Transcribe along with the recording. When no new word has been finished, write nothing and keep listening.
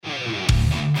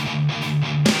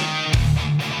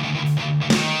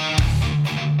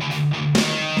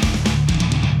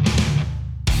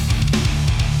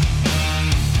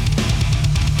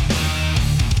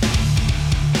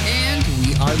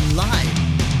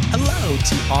Hello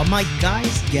to all my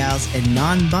guys, gals, and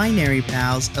non-binary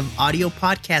pals of audio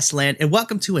podcast land, and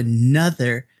welcome to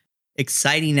another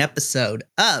exciting episode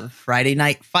of Friday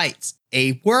Night Fights,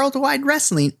 a worldwide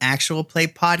wrestling actual play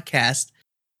podcast.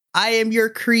 I am your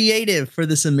creative for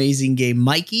this amazing game,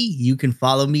 Mikey. You can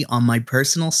follow me on my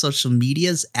personal social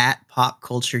medias at Pop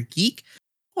Culture Geek,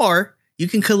 or you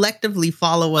can collectively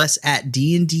follow us at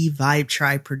D&D Vibe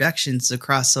Tribe Productions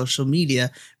across social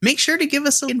media. Make sure to give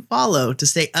us a follow to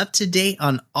stay up to date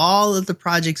on all of the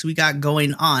projects we got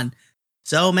going on.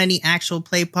 So many actual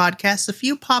play podcasts, a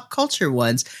few pop culture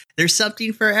ones. There's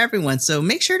something for everyone, so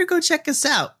make sure to go check us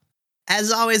out.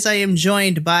 As always, I am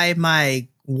joined by my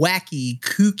wacky,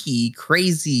 kooky,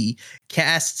 crazy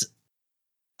cast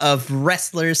of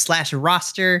wrestlers /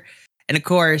 roster. And of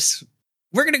course,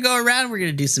 we're going to go around. We're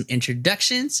going to do some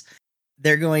introductions.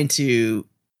 They're going to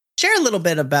share a little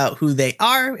bit about who they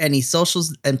are, any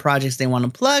socials and projects they want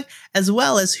to plug, as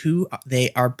well as who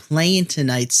they are playing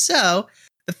tonight. So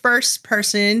the first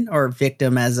person, or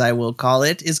victim as I will call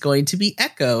it, is going to be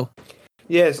Echo.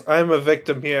 Yes, I'm a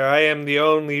victim here. I am the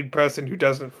only person who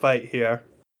doesn't fight here.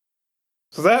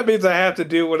 So that means I have to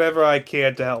do whatever I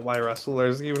can to help my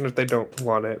wrestlers, even if they don't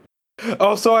want it.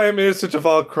 Also, I am innocent of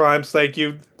all crimes, thank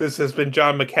you. This has been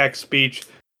John McHack's speech.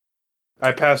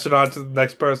 I pass it on to the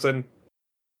next person.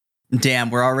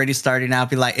 Damn, we're already starting out.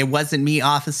 Be like, it wasn't me,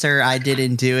 officer. I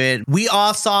didn't do it. We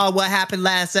all saw what happened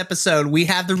last episode. We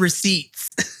have the receipts.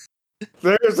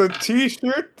 There's a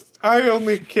t-shirt. I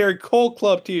only carry Cold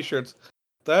Club t-shirts.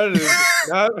 That is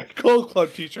not a Cold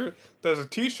Club t-shirt. There's a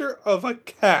t-shirt of a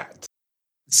cat.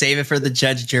 Save it for the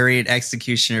judge, jury, and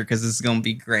executioner, because this is going to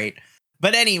be great.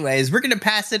 But anyways, we're going to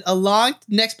pass it along.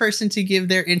 Next person to give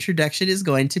their introduction is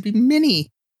going to be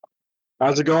Minnie.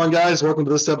 How's it going, guys? Welcome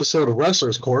to this episode of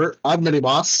Wrestler's Court. I'm Minnie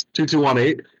Boss,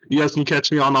 2218. You guys can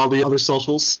catch me on all the other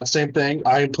socials. Same thing.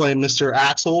 I am playing Mr.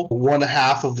 Axel, one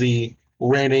half of the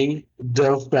reigning,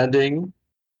 defending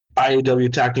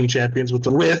IAW Tag Team Champions with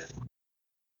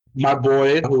my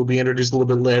boy, who will be introduced a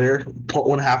little bit later,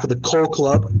 one half of the Cold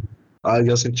Club. You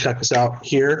guys can check us out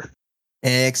here.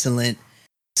 Excellent.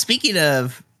 Speaking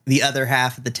of the other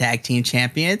half of the tag team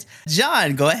champions,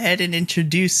 John, go ahead and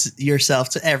introduce yourself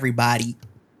to everybody.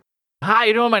 Hi,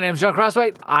 you doing? My name's John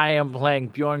Crosswhite. I am playing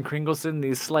Bjorn Kringleson,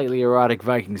 the slightly erotic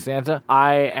Viking Santa.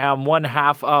 I am one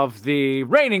half of the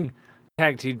reigning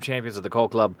tag team champions of the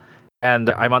Cold Club, and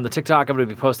I'm on the TikTok. I'm going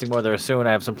to be posting more there soon.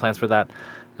 I have some plans for that.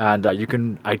 And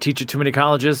I teach at too many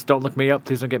colleges. Don't look me up.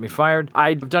 Please don't get me fired.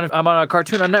 I'm on a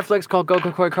cartoon on Netflix called Go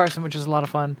Go Cory Carson, which is a lot of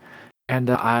fun. And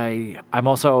I'm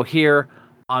also here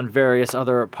on various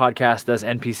other podcasts as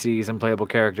NPCs and playable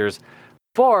characters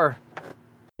for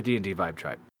the D&D Vibe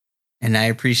Tribe. And I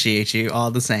appreciate you all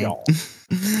the same.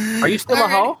 Are you still a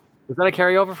hoe? Is that a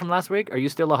carryover from last week? Are you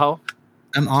still a hoe?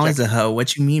 I'm always a hoe.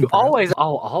 What you mean, bro?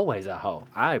 Always a hoe.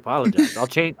 I apologize. I'll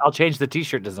change the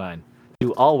t-shirt design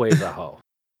to always a hoe.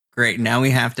 Great, now we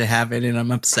have to have it, and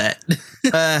I'm upset.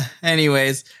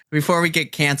 Anyways, before we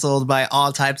get canceled by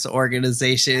all types of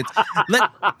organizations,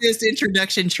 let's get this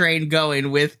introduction train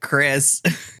going with Chris.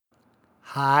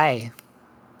 Hi,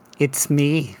 it's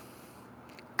me,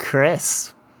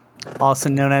 Chris, also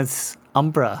known as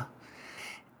Umbral.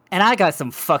 And I got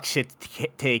some fuck shit to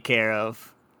take care of.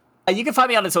 You can find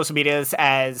me on the social medias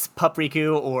as Pup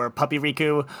Riku or Puppy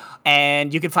Riku,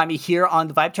 and you can find me here on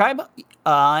the Vibe Tribe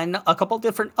on a couple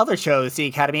different other shows, The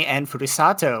Academy and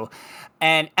Furusato.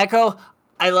 And Echo,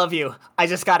 I love you. I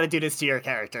just got to do this to your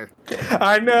character.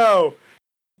 I know,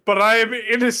 but I am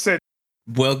innocent.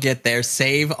 We'll get there.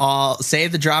 Save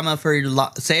the drama for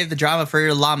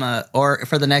your llama, or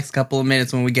for the next couple of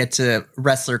minutes when we get to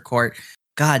Wrestler Court.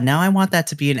 God, now I want that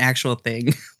to be an actual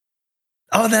thing.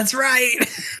 Oh, that's right.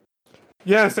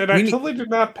 Yes, and I totally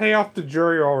did not pay off the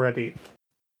jury already.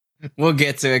 We'll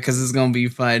get to it because it's going to be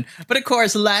fun. But of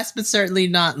course, last but certainly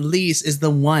not least is the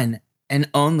one and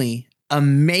only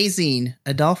amazing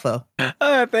Adolfo.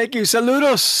 Thank you.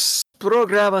 Saludos,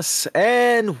 programas,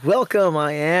 and welcome.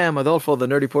 I am Adolfo, the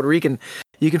Nerdy Puerto Rican.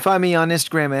 You can find me on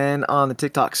Instagram and on the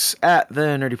TikToks at the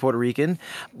Nerdy Puerto Rican.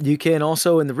 You can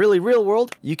also, in the really real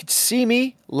world, you can see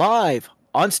me live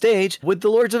on stage with the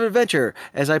Lords of Adventure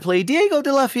as I play Diego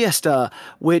de la Fiesta,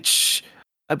 which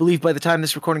I believe by the time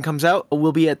this recording comes out,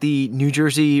 will be at the New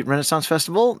Jersey Renaissance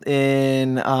Festival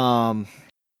in down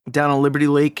on Liberty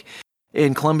Lake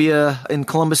in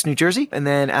Columbus, New Jersey. And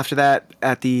then after that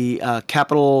at the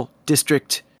Capital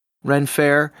District Ren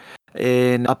Fair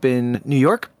up in New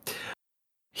York.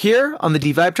 Here on the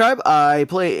D-Vibe Tribe, I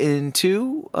play in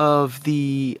 2 of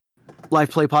the live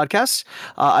play podcasts.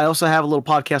 I also have a little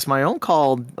podcast of my own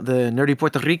called the Nerdy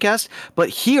Puerto Ricast. But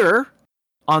here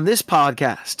On this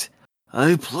podcast,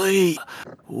 I play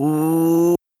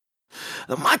the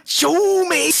Macho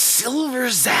Mage Silver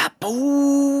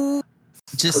Zappo.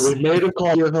 We made him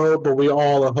call you a hoe, but we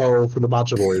all a hoe for the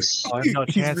Macho Boys. Oh, I have no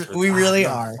chance. We really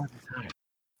are.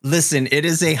 Listen, it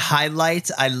is a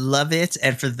highlight. I love it.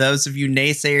 And for those of you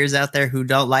naysayers out there who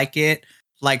don't like it,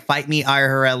 like, fight me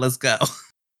IRL, let's go.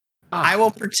 I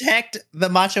will protect the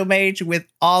Macho Mage with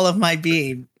all of my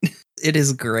being. It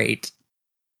is great.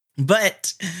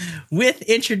 But with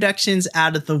introductions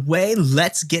out of the way,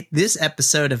 let's get this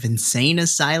episode of Insane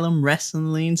Asylum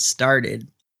Wrestling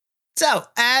started. So,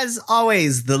 as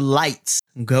always, the lights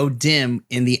go dim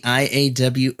in the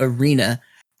IAW arena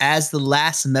as the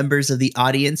last members of the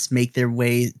audience make their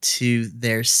way to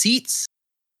their seats.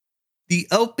 The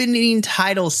opening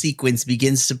title sequence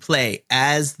begins to play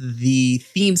as the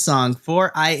theme song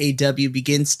for IAW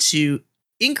begins to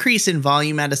increase in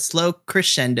volume at a slow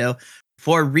crescendo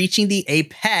before reaching the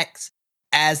apex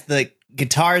as the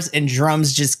guitars and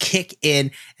drums just kick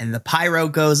in and the pyro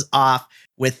goes off,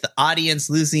 with the audience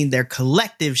losing their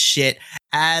collective shit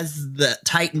as the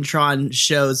Titantron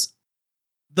shows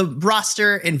the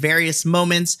roster in various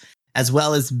moments, as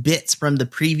well as bits from the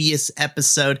previous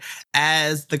episode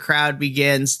as the crowd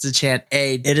begins to chant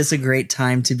 "Aid." It is a great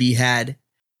time to be had.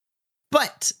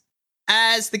 But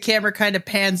as the camera kind of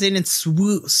pans in and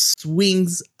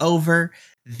swings over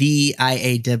the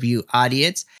IAW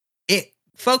audience, it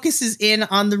focuses in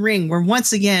on the ring, where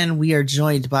once again we are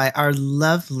joined by our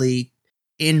lovely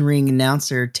in-ring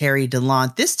announcer, Terry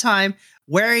Talon, this time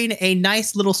wearing a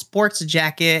nice little sports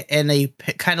jacket and a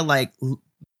kind of like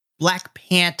black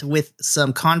pant with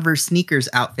some Converse sneakers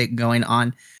outfit going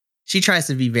on. She tries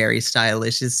to be very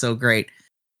stylish. It's so great.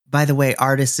 By the way,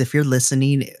 artists, if you're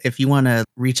listening, if you want to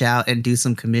reach out and do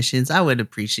some commissions, I would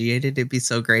appreciate it. It'd be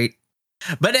so great.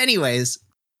 But anyways,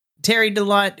 Terry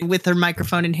Talon, with her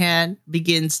microphone in hand,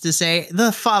 begins to say,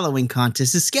 the following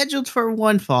contest is scheduled for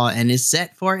one fall and is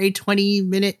set for a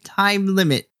 20-minute time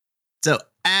limit. So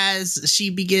as she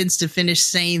begins to finish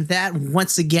saying that,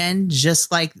 once again,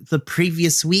 just like the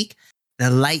previous week,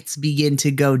 the lights begin to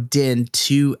go dim,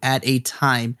 two at a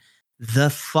time.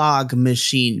 The fog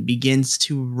machine begins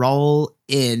to roll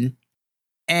in.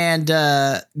 And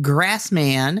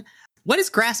Grassman, what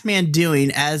is Grassman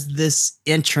doing as this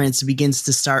entrance begins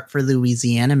to start for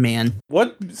Louisiana Man?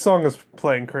 What song is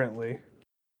playing currently?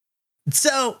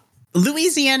 So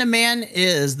Louisiana Man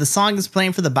the song is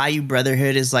playing for the Bayou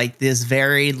Brotherhood is like this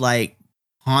very like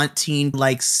haunting,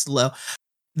 like slow.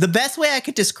 The best way I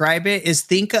could describe it is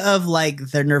think of like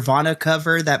the Nirvana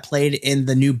cover that played in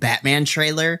the new Batman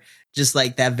trailer, just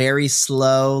like that very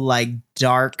slow, like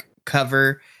dark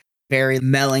cover, very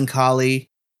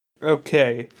melancholy.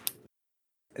 Okay.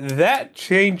 That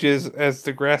changes as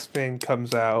the Grassman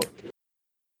comes out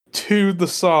to the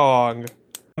song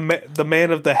The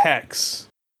Man of the Hex.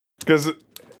 Because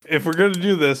if we're going to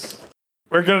do this,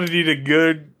 we're going to need a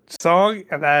good song,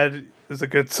 and that is a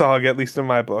good song, at least in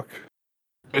my book.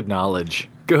 Good knowledge.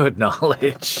 Good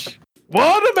knowledge.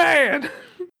 What a man!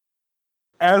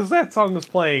 As that song is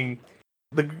playing,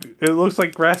 it looks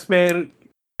like Grassman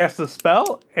casts a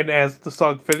spell, and as the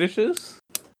song finishes,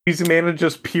 Easy Mana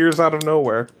just appears out of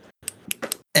nowhere.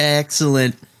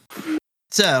 Excellent.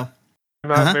 So, I'm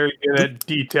not very good at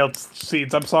detailed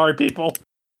scenes. I'm sorry, people.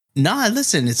 Nah,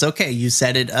 listen, it's okay. You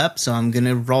set it up, so I'm going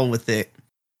to roll with it.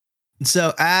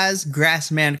 So as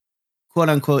Grassman, quote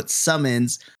unquote,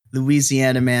 summons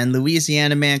Louisiana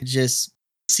Man just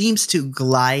seems to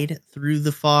glide through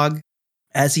the fog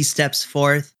as he steps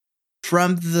forth.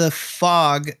 From the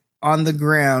fog on the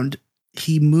ground,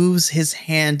 he moves his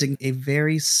hand in a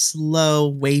very slow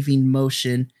waving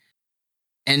motion,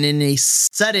 and in a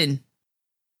sudden,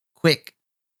 quick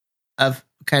of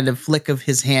kind of flick of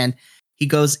his hand, he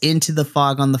goes into the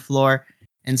fog on the floor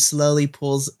and slowly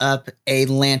pulls up a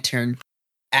lantern.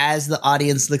 As the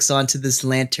audience looks onto this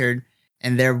lantern,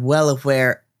 and they're well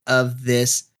aware of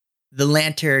this, the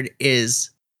lantern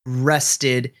is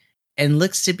rusted and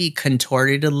looks to be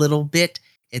contorted a little bit.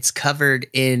 It's covered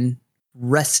in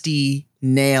rusty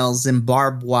nails and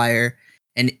barbed wire,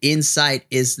 and inside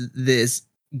is this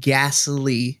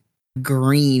ghastly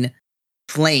green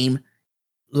flame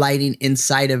lighting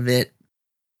inside of it.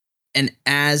 And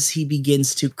as he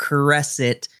begins to caress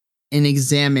it and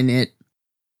examine it,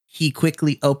 he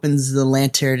quickly opens the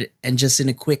lantern and just in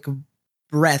a quick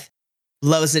breath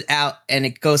blows it out, and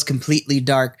it goes completely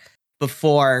dark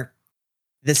before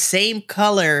the same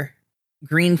color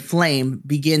green flame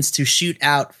begins to shoot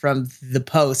out from the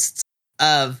posts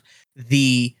of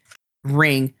the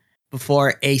ring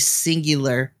before a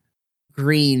singular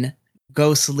green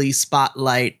ghostly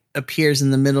spotlight appears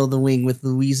in the middle of the ring with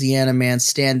Louisiana Man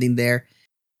standing there,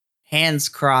 hands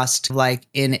crossed like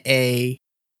in a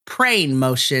praying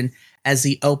motion as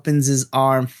he opens his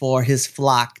arm for his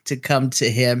flock to come to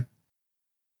him.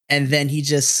 And then he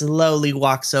just slowly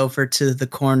walks over to the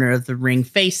corner of the ring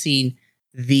facing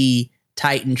the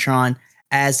Titantron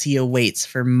as he awaits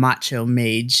for Macho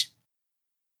Mage.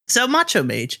 So, Macho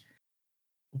Mage,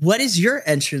 what does your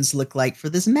entrance look like for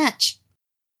this match?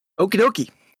 Okie dokie.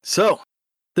 So,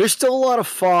 there's still a lot of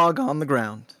fog on the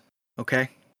ground, okay?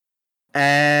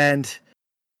 And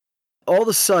all of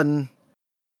a sudden,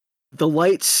 the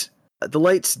lights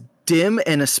dim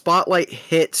and a spotlight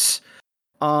hits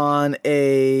on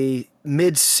a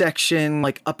midsection,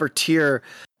 like upper tier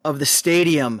of the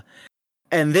stadium.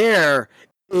 And there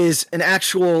is an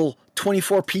actual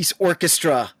 24-piece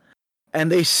orchestra.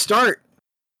 And they start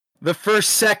the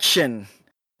first section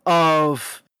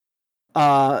of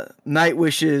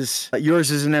Nightwish's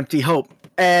Yours is an Empty Hope.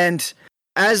 And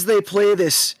as they play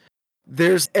this,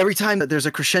 every time that there's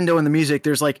a crescendo in the music,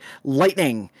 there's like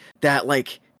lightning that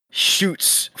like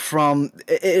shoots from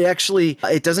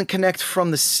it doesn't connect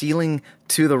from the ceiling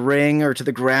to the ring or to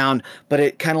the ground, but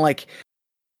it kind of like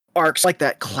arcs like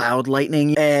that cloud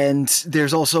lightning. And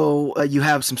there's also you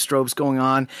have some strobes going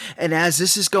on, and as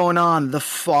this is going on, the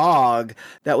fog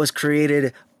that was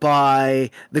created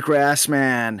by the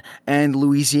Grassman and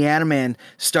Louisiana Man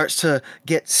starts to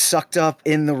get sucked up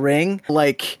in the ring,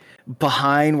 like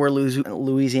behind where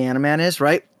Louisiana Man is,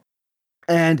 right?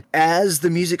 And as the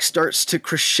music starts to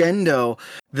crescendo,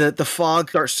 the fog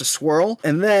starts to swirl.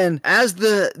 And then as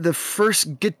the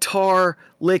first guitar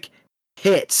lick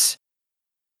hits,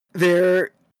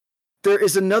 there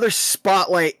is another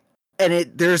spotlight,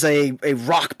 and there's a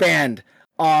rock band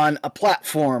on a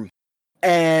platform.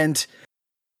 And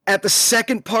at the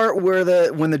second part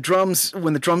when the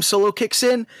drum solo kicks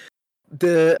in,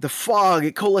 the fog,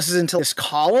 it coalesces into this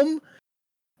column,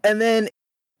 and then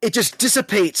it just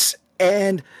dissipates.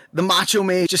 And the Macho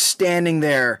Mage just standing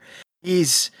there.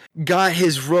 He's got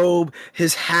his robe,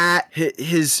 his hat,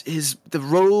 the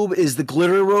robe is the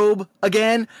glitter robe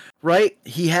again, right?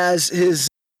 He has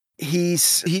he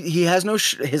has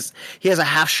a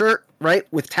half shirt, right,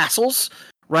 with tassels,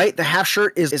 right? The half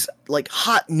shirt is like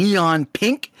hot neon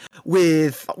pink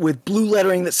with blue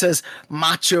lettering that says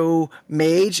Macho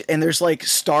Mage, and there's like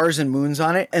stars and moons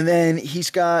on it. And then he's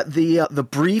got the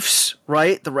briefs,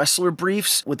 right? The wrestler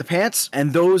briefs with the pants,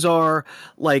 and those are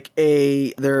like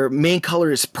their main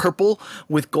color is purple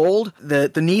with gold.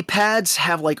 The knee pads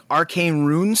have like arcane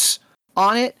runes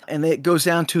on it, and it goes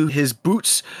down to his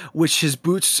boots, which his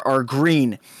boots are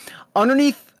green.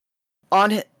 Underneath,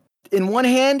 in one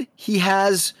hand, he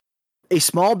has a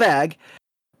small bag,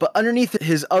 but underneath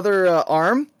his other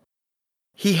arm,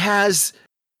 he has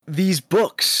these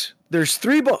books. There's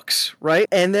 3 books, right?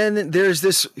 And then there's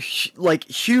this like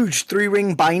huge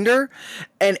 3-ring binder,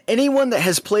 and anyone that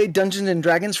has played Dungeons and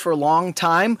Dragons for a long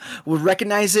time would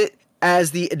recognize it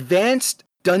as the Advanced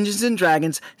Dungeons and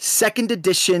Dragons 2nd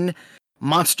edition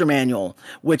Monster Manual,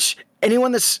 which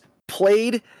anyone that's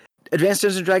played Advanced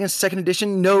Dungeons & Dragons 2nd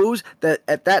edition knows that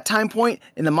at that time point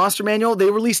in the Monster Manual, they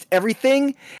released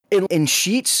everything in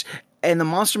sheets, and the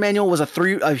Monster Manual was a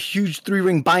huge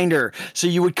 3-ring binder. So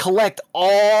you would collect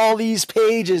all these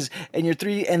pages, and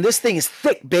and this thing is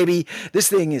thick, baby. This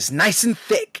thing is nice and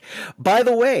thick. By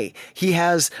the way, he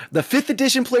has the 5th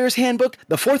edition Player's Handbook,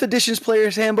 the 4th edition's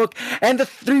Player's Handbook, and the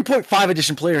 3.5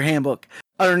 edition Player Handbook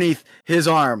underneath his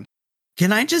arm.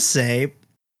 Can I just say,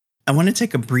 I want to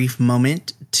take a brief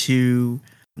moment to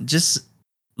just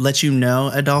let you know,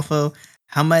 Adolfo,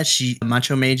 how much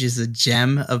Macho Mage is a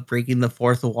gem of breaking the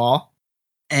 4th wall.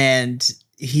 And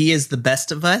he is the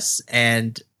best of us,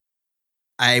 and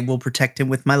I will protect him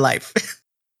with my life.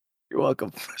 You're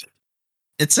welcome.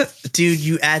 Dude,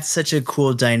 you add such a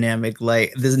cool dynamic.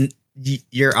 Like,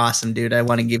 you're awesome, dude. I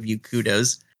want to give you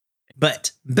kudos.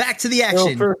 But back to the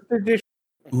action.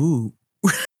 Ooh.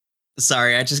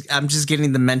 Sorry, I'm just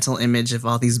getting the mental image of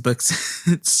all these books.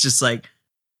 It's just like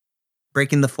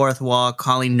breaking the 4th wall,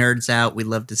 calling nerds out. We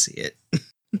love to see it.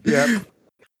 Yep.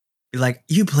 You're like,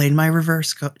 you played my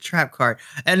reverse trap card.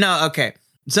 And no, okay.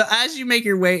 So as you make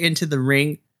your way into the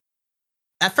ring,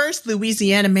 at first,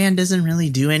 Louisiana Man doesn't really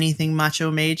do anything, Macho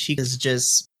Mage. He is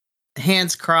just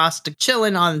hands crossed,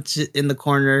 chilling in the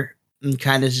corner and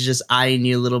kind of just eyeing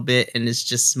you a little bit, and is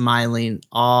just smiling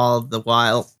all the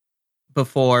while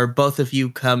before both of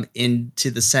you come into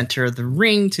the center of the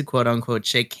ring to quote unquote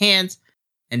shake hands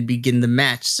and begin the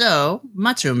match. So,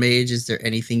 Macho Mage, is there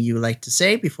anything you would like to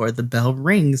say before the bell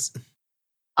rings?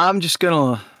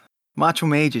 Macho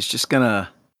Mage is just gonna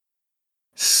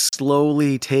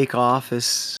slowly take off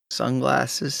his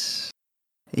sunglasses.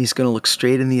 He's going to look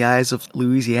straight in the eyes of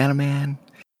Louisiana Man,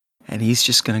 and he's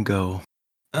just going to go,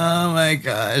 Oh my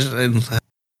gosh.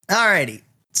 Alrighty.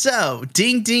 So,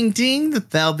 ding, ding, ding. The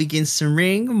bell begins to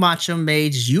ring. Macho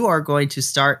Mage, you are going to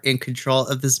start in control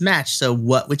of this match. So,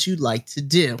 what would you like to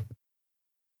do?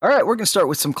 all right, we're going to start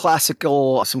with some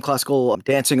classical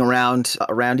dancing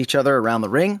around each other, around the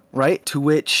ring, right? To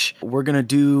which we're going to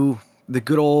do the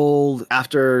good old,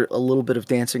 after a little bit of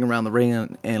dancing around the ring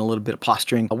and a little bit of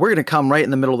posturing, we're going to come right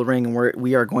in the middle of the ring and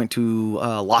we are going to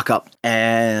lock up.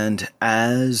 And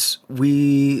as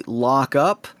we lock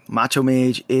up, Macho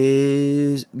Mage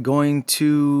is going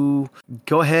to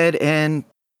go ahead and,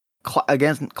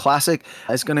 again, classic,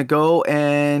 is going to go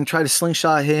and try to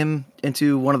slingshot him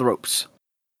into one of the ropes.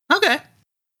 Okay.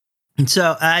 And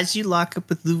so, as you lock up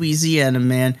with Louisiana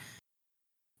Man,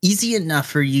 easy enough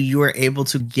for you, you are able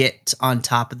to get on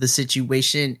top of the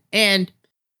situation. And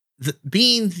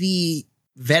being the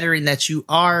veteran that you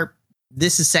are,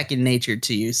 this is second nature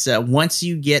to you. So once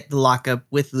you get the lockup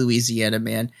with Louisiana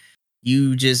Man,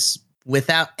 you just,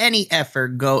 without any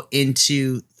effort, go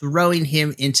into throwing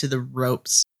him into the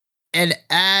ropes. And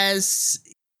as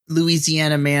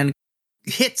Louisiana Man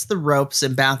hits the ropes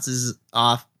and bounces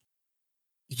off,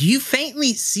 you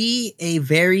faintly see a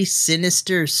very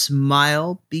sinister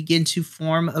smile begin to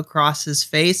form across his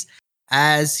face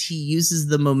as he uses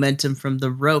the momentum from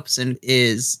the ropes and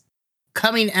is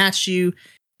coming at you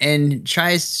and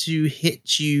tries to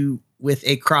hit you with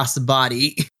a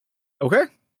crossbody.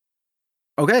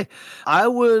 Okay. I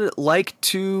would like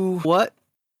to,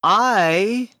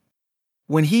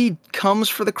 when he comes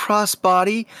for the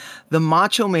crossbody, the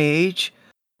Macho Mage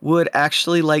would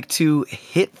actually like to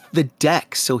hit the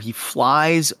deck so he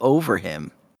flies over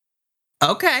him.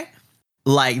 Okay.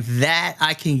 Like that,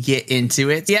 I can get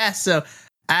into it. Yeah, so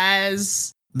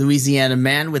as Louisiana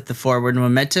Man with the forward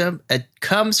momentum, it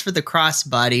comes for the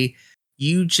crossbody.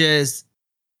 You just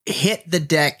hit the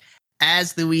deck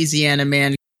as Louisiana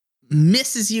Man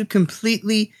misses you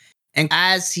completely. And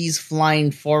as he's flying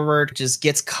forward, just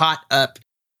gets caught up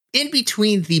in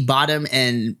between the bottom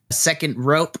and second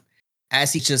rope.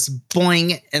 As he just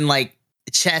boing and like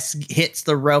chest hits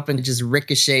the rope and just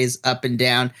ricochets up and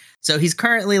down. So he's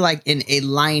currently like in a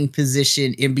lying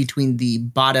position in between the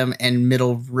bottom and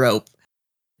middle rope,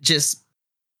 just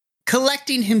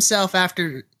collecting himself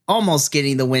after almost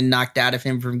getting the wind knocked out of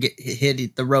him from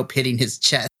hitting the rope hitting his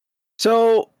chest.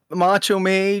 So Macho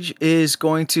Mage is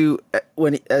going to,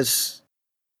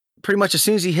 pretty much as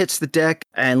soon as he hits the deck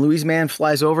and Louis Man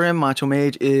flies over him, Macho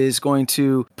Mage is going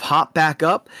to pop back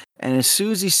up. And as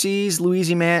soon as he sees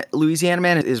Louisiana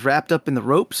Man is wrapped up in the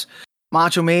ropes,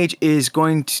 Macho Mage is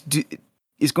going to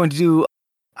do,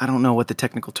 I don't know what the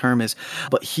technical term is,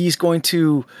 but he's going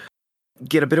to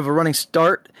get a bit of a running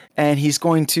start, and he's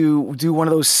going to do one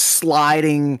of those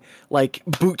sliding like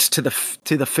boots to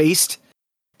the face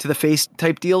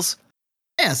type deals.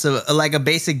 Yeah, so like a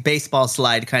basic baseball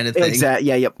slide kind of thing. Exactly.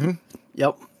 Yeah.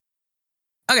 Yep.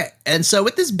 Okay, and so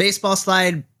with this baseball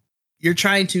slide, you're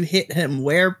trying to hit him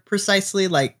where precisely?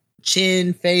 Like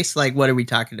chin, face? Like what are we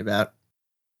talking about?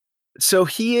 So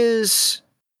he is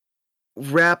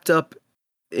wrapped up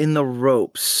in the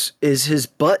ropes. Is his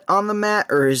butt on the mat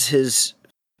or is his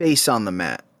face on the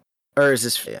mat? Or is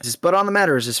his butt on the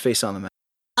mat or is his face on the mat?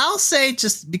 I'll say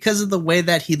just because of the way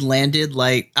that he landed,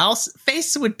 like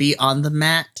face would be on the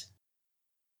mat.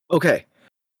 Okay.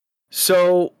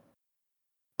 So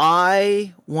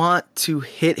I want to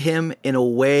hit him in a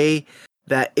way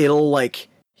that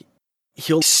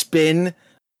he'll spin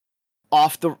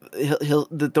off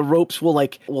the ropes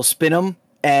will spin him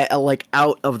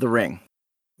out of the ring.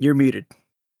 You're muted.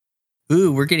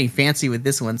 Ooh, we're getting fancy with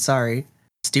this one. Sorry.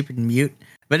 Stupid mute.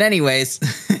 But anyways,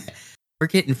 we're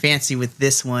getting fancy with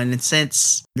this one. And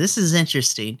since this is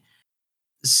interesting,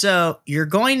 so you're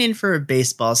going in for a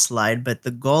baseball slide, but the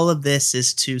goal of this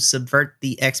is to subvert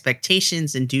the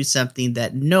expectations and do something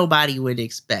that nobody would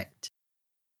expect.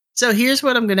 So here's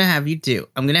what I'm going to have you do.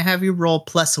 I'm going to have you roll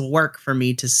plus work for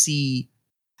me to see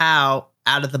how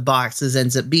out of the box this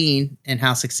ends up being and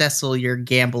how successful your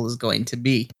gamble is going to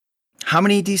be. How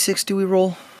many D6 do we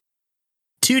roll?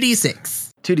 2d6.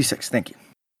 2d6, thank you.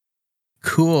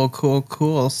 Cool.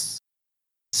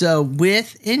 So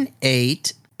with an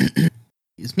 8,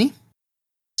 excuse me.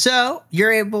 So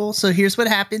here's what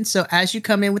happens. So as you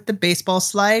come in with the baseball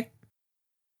slide,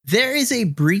 there is a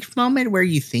brief moment where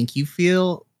you think you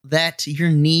feel that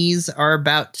your knees are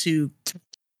about to,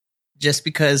 just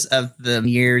because of the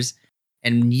years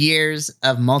and years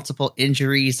of multiple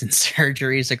injuries and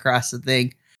surgeries across the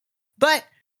thing. But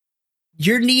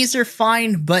Your knees are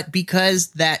fine, but because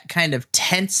that kind of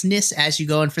tenseness as you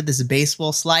go in for this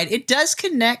baseball slide, it does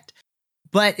connect,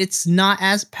 but it's not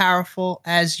as powerful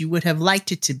as you would have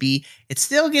liked it to be. It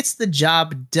still gets the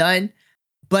job done,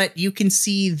 but you can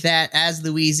see that as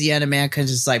Louisiana Man kind of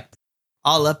just like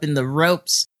all up in the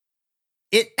ropes,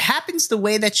 it happens the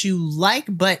way that you like,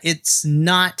 but it's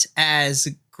not as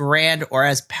grand or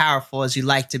as powerful as you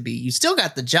like to be. You still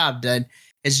got the job done.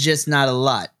 It's just not a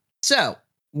lot. So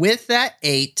with that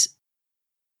 8,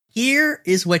 here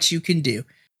is what you can do.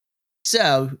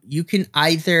 So you can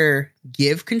either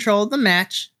give control of the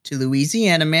match to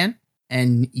Louisiana Man,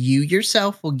 and you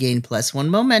yourself will gain +1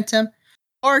 momentum,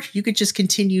 or you could just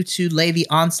continue to lay the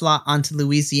onslaught onto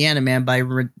Louisiana Man by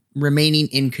remaining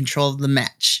in control of the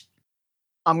match.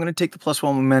 I'm going to take the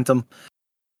 +1 momentum.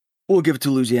 We'll give it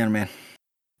to Louisiana Man.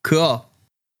 Cool.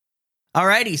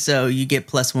 Alrighty, so you get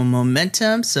 +1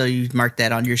 momentum, so you mark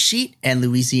that on your sheet, and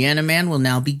Louisiana Man will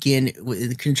now begin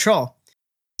with control.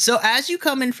 So as you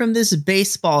come in from this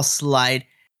baseball slide,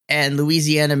 and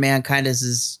Louisiana Man kind of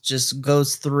just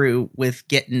goes through with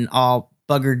getting all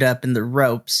buggered up in the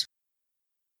ropes,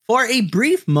 for a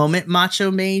brief moment,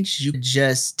 Macho Mage, you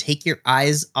just take your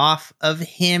eyes off of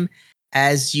him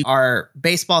as you are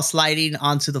baseball sliding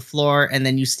onto the floor, and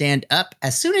then you stand up.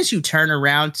 As soon as you turn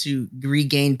around to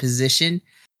regain position,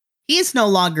 he is no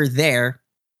longer there.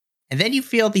 And then you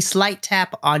feel the slight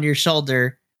tap on your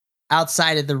shoulder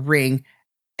outside of the ring.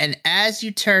 And as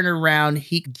you turn around,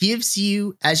 he gives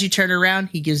you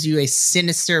a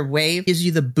sinister wave, gives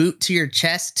you the boot to your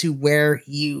chest to where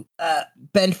you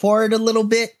bend forward a little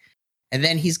bit. And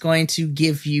then he's going to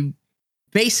give you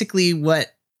basically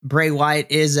what Bray Wyatt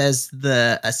is as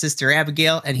the Sister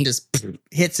Abigail, and he just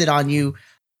hits it on you,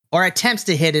 or attempts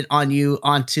to hit it on you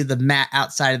onto the mat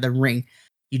outside of the ring.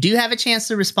 You do have a chance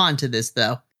to respond to this,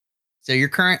 though. So you're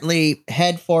currently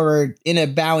head forward in a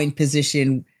bowing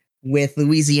position with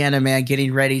Louisiana Man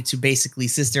getting ready to basically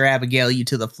Sister Abigail you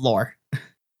to the floor.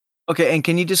 Okay, and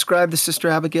can you describe the Sister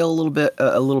Abigail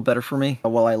a little better for me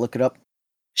while I look it up?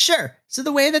 Sure. So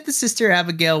the way that the Sister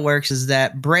Abigail works is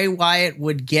that Bray Wyatt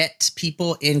would get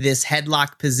people in this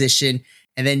headlock position,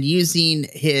 and then using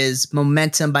his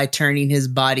momentum by turning his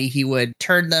body, he would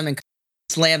turn them and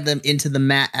slam them into the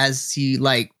mat as he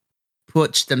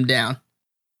pushed them down.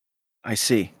 I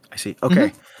see. Okay.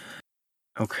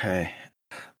 Mm-hmm. Okay.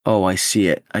 Oh, I see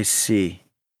it.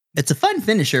 It's a fun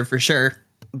finisher for sure.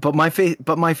 But my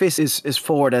face is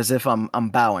forward as if I'm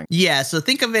bowing. Yeah, so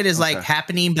think of it as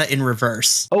happening but in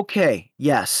reverse. Okay,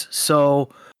 yes. So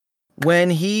when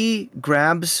he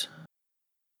grabs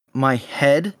my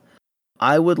head,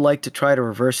 I would like to try to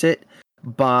reverse it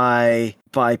by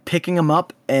picking him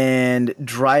up and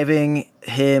driving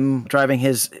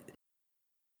his.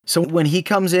 So when he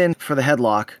comes in for the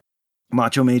headlock,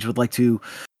 Macho Mage would like to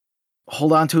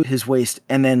hold on to his waist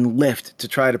and then lift to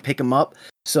try to pick him up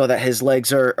so that his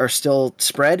legs are still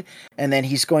spread, and then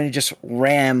he's going to just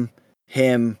ram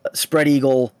him spread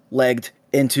eagle legged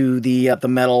into the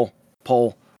metal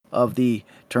pole of the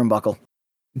turnbuckle.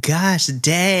 Gosh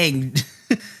dang.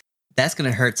 That's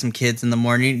gonna hurt some kids in the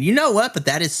morning. You know what? But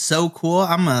that is so cool.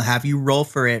 I'm gonna have you roll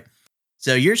for it.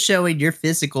 So you're showing your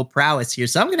physical prowess here.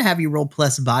 So I'm gonna have you roll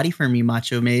plus body for me,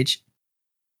 Macho Mage.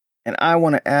 And I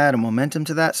want to add a momentum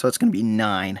to that, so it's going to be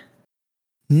 9.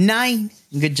 9?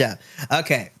 Good job.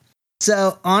 Okay.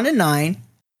 So on a 9.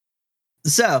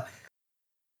 So,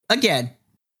 again,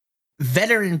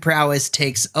 veteran prowess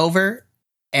takes over,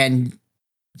 and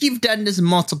you've done this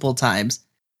multiple times.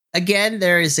 Again,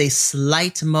 there is a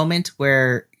slight moment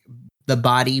where the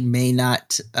body may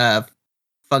not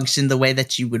function the way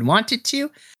that you would want it to,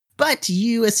 but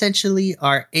you essentially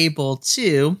are able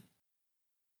to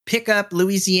pick up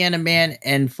Louisiana Man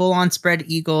and full on spread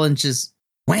eagle and just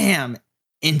wham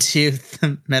into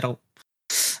the metal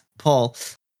pole.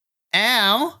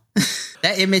 Ow!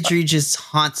 That imagery just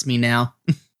haunts me now.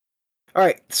 All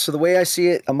right, so the way I see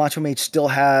it, a Macho Mage still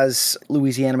has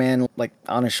Louisiana Man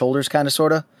on his shoulders, kind of,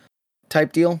 sort of,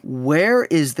 type deal. Where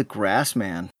is the Grass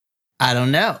Man? I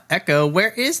don't know. Echo,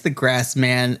 where is the Grass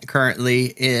Man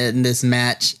currently in this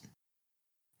match?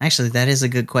 Actually, that is a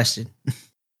good question.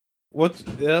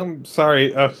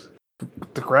 Sorry. The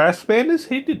Grass Man is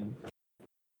hidden.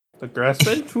 The Grass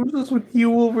Man chooses when he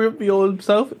will reveal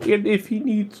himself, and if he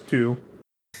needs to.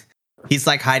 He's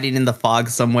hiding in the fog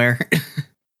somewhere.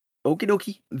 Okie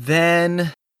dokie.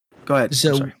 Then, go ahead.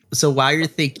 So while you're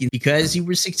thinking, because you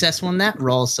were successful in that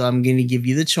role, so I'm going to give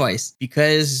you the choice,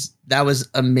 because that was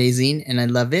amazing and I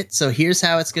love it. So here's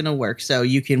how it's going to work. So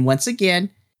you can once again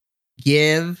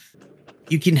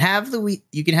You can have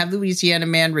Louisiana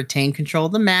Man retain control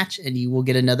of the match, and you will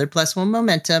get another +1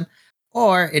 momentum.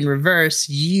 or in reverse,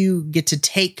 you get to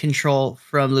take control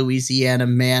from Louisiana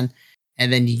Man,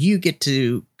 and then you get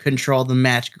to control the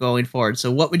match going forward.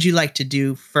 So what would you like to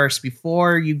do first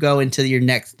before you go into your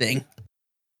next thing?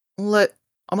 I'm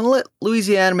gonna let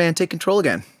Louisiana Man take control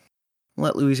again.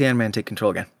 Let Louisiana Man take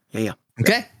control again. Yeah.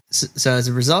 Okay. So as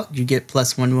a result, you get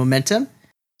 +1 momentum.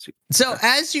 Sweet. So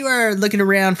as you are looking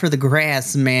around for the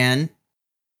grass man,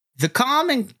 the calm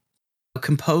and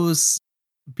composed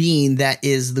being that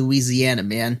is Louisiana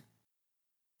Man,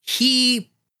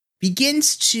 he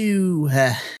begins to,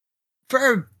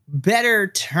 for a better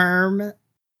term,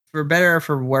 for better or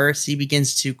for worse, he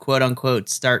begins to quote unquote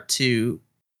start to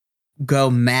go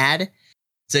mad.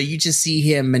 So you just see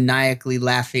him maniacally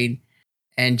laughing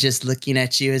and just looking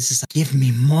at you. It's just like, give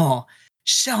me more.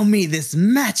 Show me this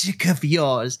magic of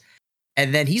yours.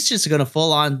 And then he's just going to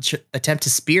full on attempt to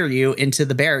spear you into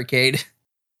the barricade.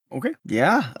 Okay.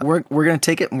 Yeah. We're going to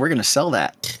take it and we're going to sell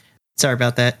that. Sorry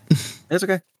about that. It's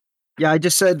okay. Yeah, I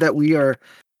just said that we're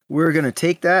going to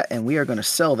take that and we are going to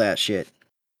sell that shit.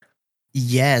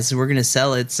 Yes, we're going to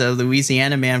sell it. So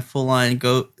Louisiana Man full on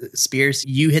go spears.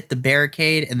 You hit the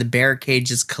barricade and the barricade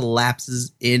just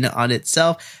collapses in on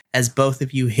itself as both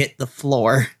of you hit the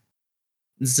floor.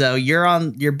 So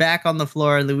you're back on the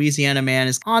floor. Louisiana Man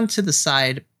is onto the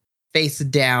side, face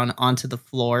down onto the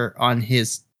floor on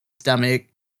his stomach.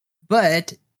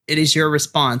 But it is your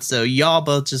response. So y'all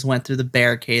both just went through the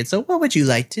barricade. So what would you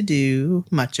like to do,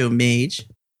 Macho Mage?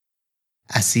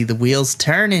 I see the wheels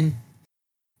turning.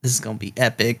 This is going to be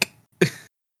epic.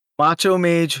 Macho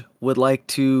Mage would like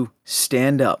to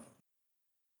stand up.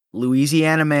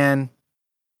 Louisiana Man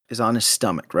is on his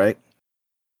stomach, right?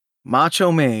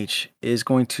 Macho Mage is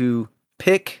going to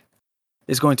pick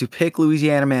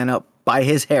Louisiana Man up by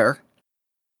his hair.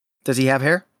 Does he have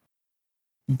hair?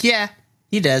 Yeah,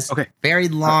 he does. Okay. Very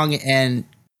long and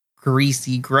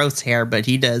greasy, gross hair, but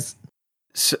he does.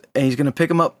 So, and he's going to pick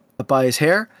him up by his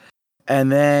hair.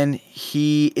 And then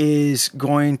he is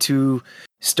going to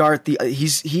start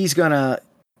he's gonna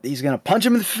punch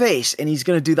him in the face, and he's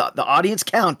gonna do the audience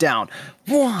countdown.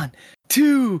 1,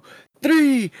 2,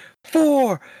 3,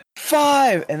 4,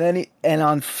 5, and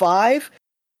on 5,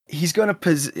 he's gonna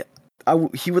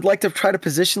he would like to try to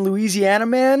position Louisiana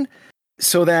Man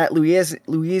so that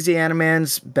Louisiana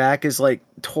Man's back is like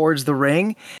towards the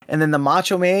ring, and then the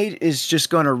Macho Mage is just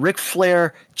gonna Ric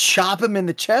Flair chop him in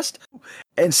the chest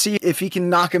and see if he can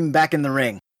knock him back in the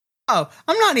ring. Oh,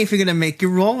 I'm not even going to make you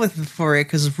roll with it for it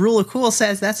because Rule of Cool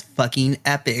says that's fucking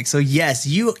epic. So yes,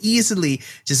 you easily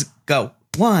just go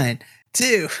 1,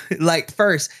 2. Like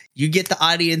first, you get the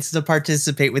audience to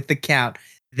participate with the count.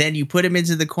 Then you put him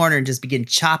into the corner and just begin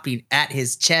chopping at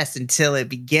his chest until it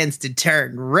begins to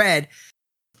turn red.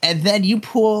 And then you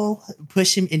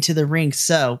push him into the ring.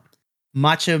 So,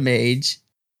 Macho Mage,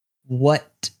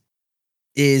 what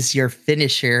is your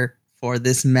finisher for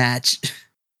this match?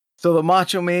 So the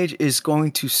Macho Mage is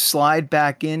going to slide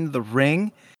back in the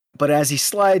ring, but as he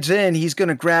slides in, he's going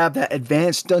to grab that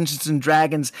Advanced Dungeons and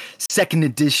Dragons 2nd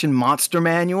edition monster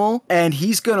manual, and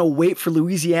he's going to wait for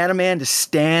Louisiana Man to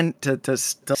stand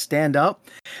up.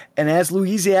 And as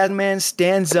Louisiana Man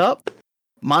stands up,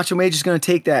 Macho Mage is going to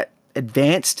take that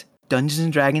Advanced Dungeons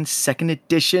and Dragons 2nd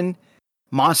edition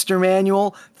monster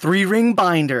manual 3-ring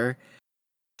binder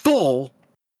full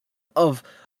of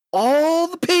all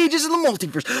the pages in the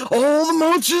multiverse, all the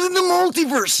monsters in the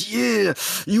multiverse. Yeah,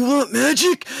 you want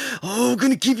magic? Oh, I'm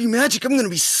gonna give you magic. I'm gonna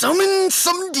be summoning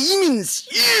some demons.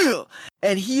 Yeah,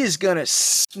 and he is gonna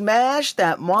smash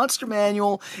that monster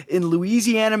manual in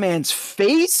Louisiana Man's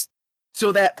face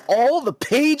so that all the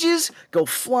pages go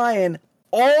flying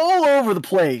all over the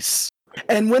place.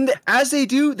 And as they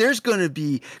do, there's gonna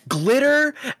be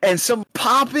glitter and some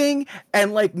popping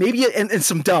and like maybe and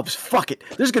some doves. Fuck it,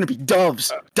 there's gonna be doves.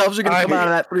 Doves are gonna come out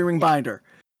of that 3-ring binder.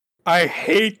 I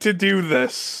hate to do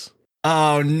this.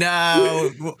 Oh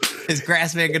no! Is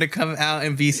Grassman gonna come out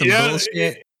and be some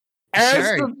bullshit?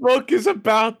 As the book is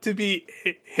about to be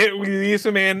hit with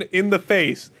Lisa Man in the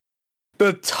face,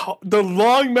 the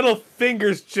long metal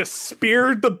fingers just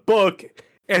speared the book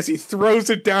as he throws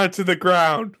it down to the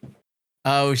ground.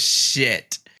 Oh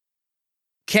shit.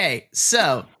 Okay,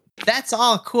 so that's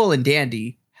all cool and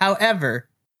dandy. However,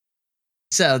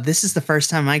 so this is the first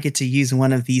time I get to use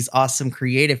one of these awesome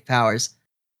creative powers.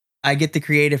 I get the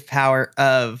creative power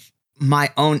of my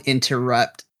own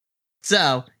interrupt.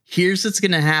 So here's what's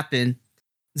going to happen.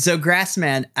 So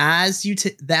Grassman, as you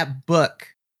that book,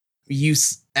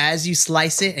 as you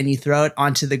slice it and you throw it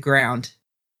onto the ground,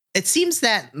 it seems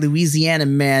that Louisiana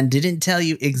Man didn't tell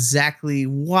you exactly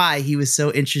why he was so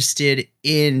interested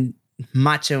in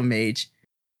Macho Mage.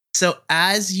 So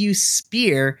as you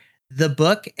spear, the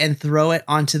book and throw it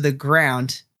onto the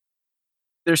ground.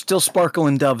 There's still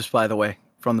sparkling doves, by the way,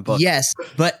 from the book. Yes,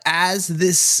 but as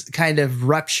this kind of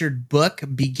ruptured book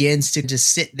begins to just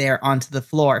sit there onto the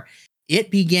floor, it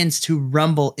begins to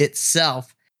rumble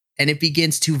itself, and it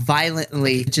begins to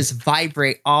violently just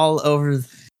vibrate all over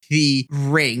the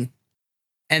ring.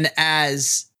 And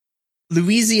as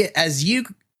you,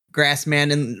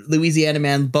 Grassman, and Louisiana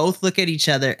Man both look at each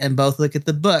other and both look at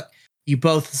the book, you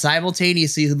both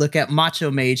simultaneously look at Macho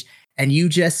Mage, and you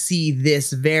just see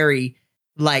this very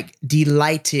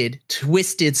delighted,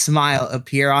 twisted smile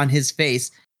appear on his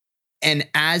face. And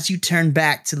as you turn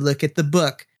back to look at the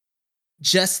book,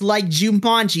 just like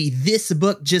Jumanji, this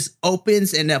book just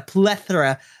opens and a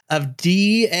plethora of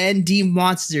D&D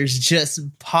monsters just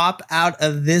pop out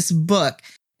of this book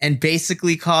and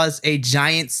basically cause a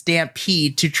giant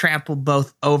stampede to trample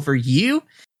both over you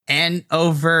and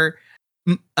over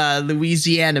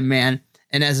Louisiana Man.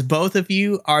 And as both of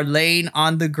you are laying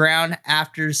on the ground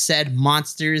after said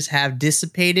monsters have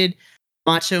dissipated,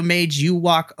 Macho Mage, you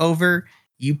walk over,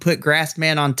 you put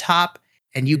Grassman on top,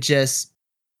 and you just...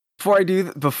 Before I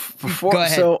do, before, Go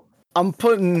ahead. So I'm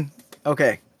putting,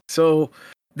 okay, so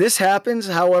this happens,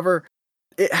 however,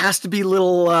 it has to be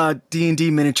little D&D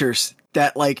miniatures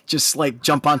that just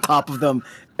jump on top of them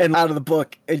and out of the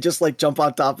book and just jump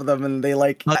on top of them, and they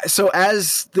so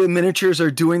as the miniatures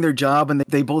are doing their job and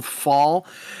they both fall,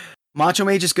 Macho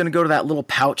Mage is going to go to that little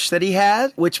pouch that he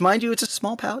had, which, mind you, it's a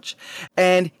small pouch,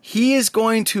 and he is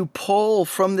going to pull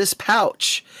from this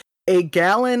pouch a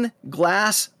gallon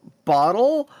glass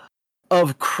bottle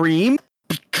of cream,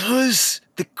 because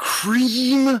the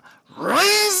cream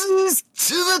rises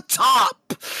to the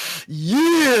top.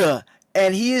 Yeah.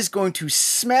 And he is going to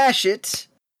smash it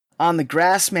on the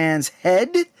Grassman's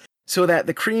head so that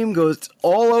the cream goes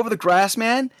all over the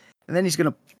Grassman, and then he's going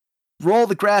to roll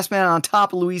the Grassman on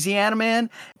top of Louisiana Man,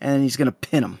 and then he's going to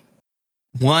pin him.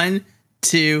 1,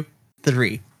 2,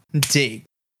 3. Dig.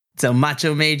 So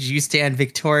Macho Mage, you stand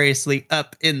victoriously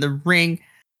up in the ring.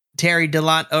 Terry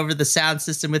DeLont over the sound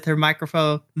system with her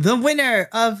microphone. The winner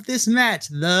of this match,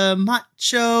 the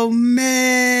Macho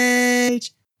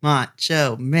Mage.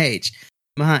 Macho Mage.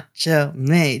 Macho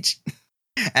Mage.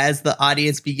 As the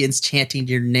audience begins chanting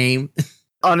your name.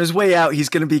 On his way out, he's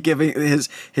going to be giving his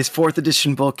 4th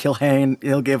edition book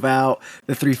he'll give out.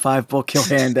 The 3.5 book he'll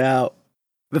hand out.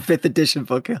 The 5th edition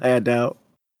book he'll hand out.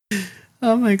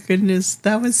 Oh my goodness.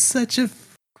 That was such a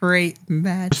great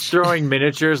match. Throwing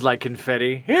miniatures like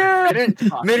confetti. Yeah.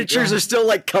 Miniatures are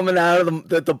still coming out of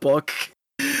the book.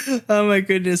 Oh my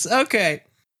goodness. Okay.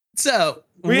 So,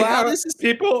 We have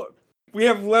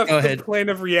left Go the ahead. plane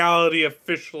of reality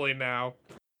officially now.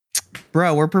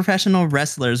 Bro, we're professional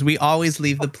wrestlers. We always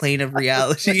leave the plane of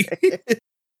reality.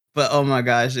 But oh my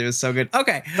gosh, it was so good.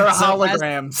 Okay. They're so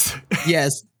holograms.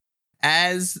 Yes.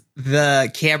 As the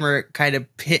camera kind of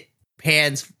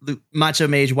pans Macho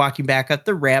Mage walking back up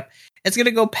the ramp, it's going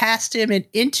to go past him and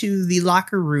into the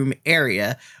locker room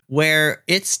area, where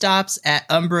it stops at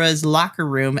Umbra's locker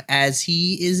room as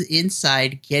he is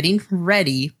inside getting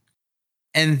ready.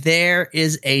 And there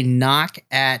is a knock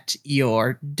at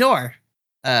your door,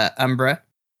 Umbra.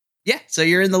 Yeah, so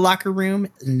you're in the locker room,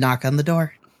 knock on the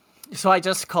door. So I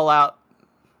just call out,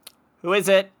 "Who is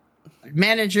it?"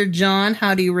 Manager John,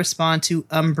 how do you respond to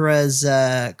Umbra's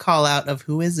call out of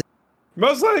who is it?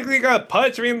 Most likely gonna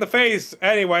punch me in the face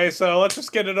anyway, so let's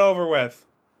just get it over with.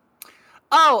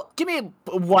 Oh, give me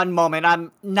one moment.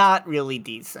 I'm not really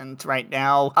decent right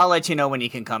now. I'll let you know when you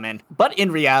can come in. But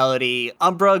in reality,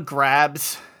 Umbra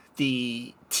grabs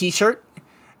the t-shirt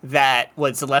that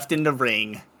was left in the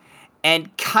ring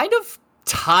and kind of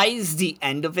ties the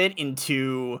end of it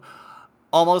into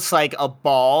almost like a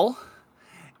ball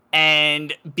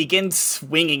and begins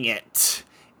swinging it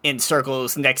in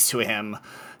circles next to him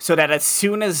so that as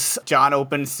soon as John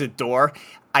opens the door,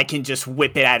 I can just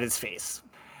whip it at his face.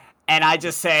 And I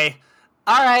just say,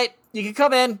 "All right, you can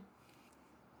come in."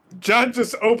 John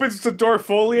just opens the door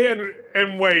fully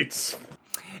and waits.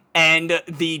 And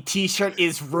the t-shirt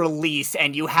is released,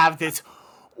 and you have this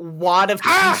wad of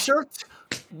t-shirts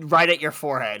right at your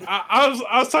forehead. I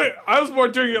was more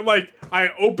doing it like I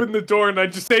open the door and I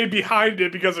just stay behind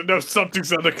it because I know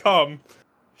something's gonna come.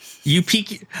 You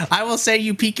peek. I will say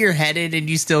you peek your head in, and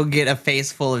you still get a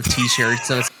face full of t-shirts.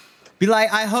 So it's, be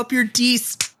like, "I hope you're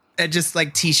decent." And just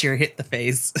t-shirt hit the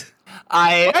face.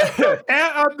 Why is there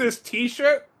hat on this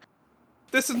t-shirt?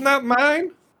 This is not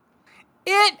mine.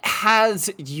 It has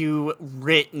you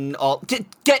written all.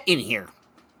 Get in here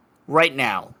right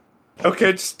now.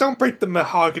 Okay, just don't break the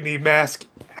mahogany mask.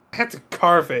 I had to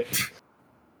carve it.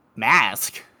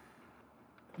 Mask.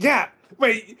 Yeah,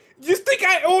 Wait, you think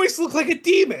I always look like a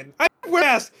demon? I wear a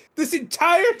mask this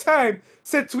entire time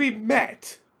since we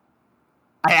met.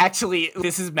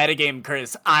 This is metagame,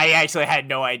 Chris. I actually had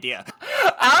no idea.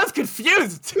 I was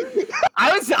confused.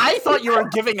 I thought you were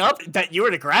giving up that you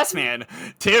were the grass man,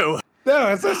 too. No,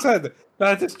 as I said,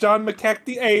 that is John McKeck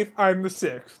the 8th, I'm the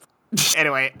 6th.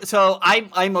 Anyway, so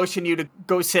I motion you to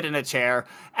go sit in a chair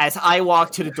as I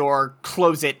walk to the door,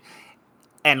 close it,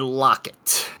 and lock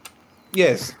it.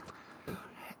 Yes.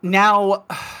 Now,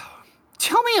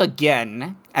 tell me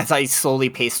again, as I slowly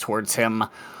pace towards him,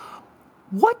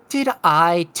 what did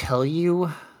I tell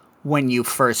you when you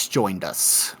first joined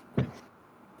us?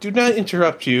 Do not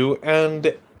interrupt you,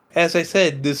 and as I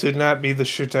said, this would not be the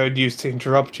shirt I would use to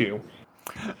interrupt you.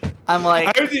 I'm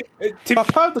like... To be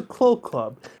part of the Coal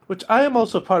Club, which I am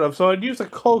also part of, so I'd use a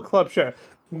Coal Club shirt,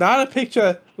 not a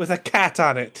picture with a cat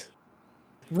on it.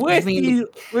 With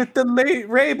the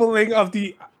labeling of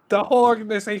the whole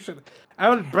organization. I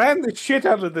would brand the shit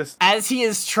out of this. As he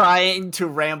is trying to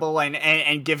ramble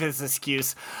and give his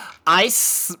excuse, I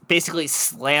basically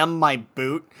slam my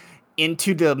boot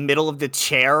into the middle of the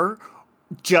chair,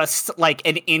 just like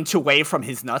an inch away from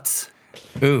his nuts.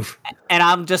 Oof. And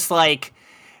I'm just like,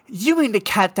 you mean the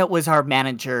cat that was our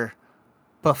manager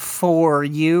before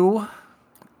you?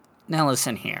 Now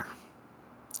listen here.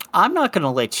 I'm not going to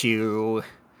let you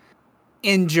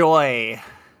enjoy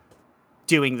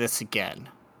doing this again.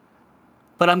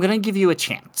 But I'm going to give you a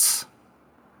chance.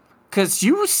 Because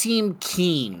you seem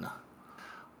keen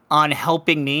on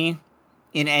helping me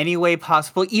in any way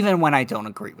possible, even when I don't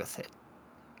agree with it.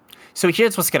 So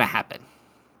here's what's going to happen.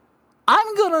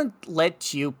 I'm going to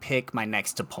let you pick my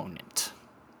next opponent.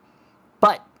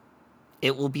 But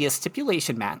it will be a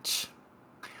stipulation match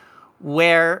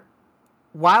where,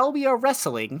 while we are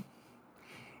wrestling,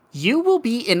 you will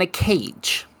be in a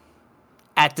cage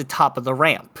at the top of the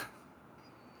ramp.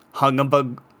 Hung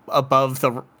above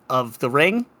the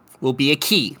ring will be a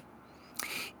key.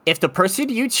 If the person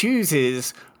you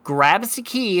chooses grabs the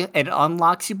key and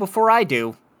unlocks you before I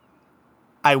do,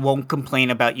 I won't complain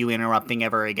about you interrupting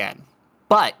ever again.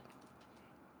 But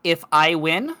if I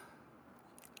win,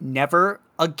 never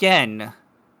again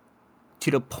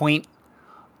to the point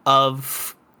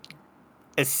of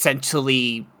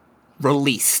essentially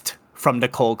released from the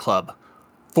Coal Club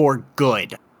for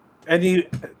good. And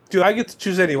do I get to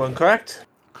choose anyone, correct?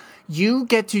 You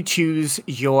get to choose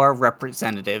your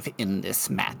representative in this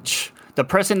match. The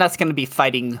person that's going to be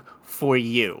fighting for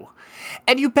you.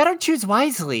 And you better choose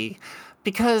wisely,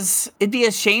 because it'd be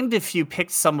a shame if you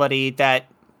picked somebody that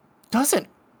doesn't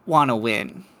want to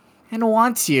win and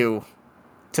wants you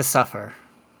to suffer.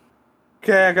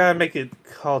 Okay, I gotta make it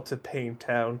call to Pain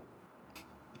Town.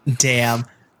 Damn.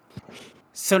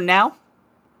 So now,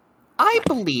 I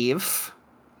believe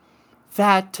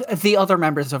that the other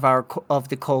members of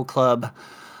the Coal Club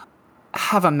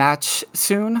have a match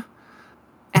soon,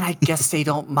 and I guess they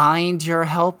don't mind your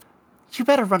help. You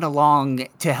better run along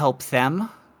to help them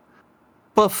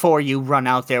before you run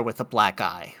out there with a black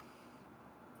eye.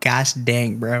 Gosh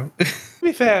dang, bro. To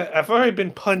be fair, I've already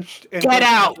been punched. Get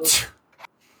out!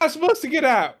 I'm supposed to get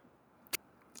out.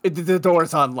 The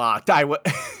door's unlocked.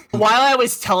 While I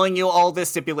was telling you all this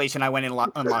stipulation, I went and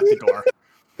unlocked the door.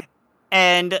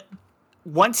 And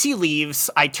once he leaves,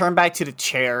 I turn back to the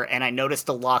chair and I notice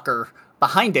the locker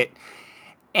behind it.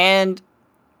 And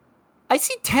I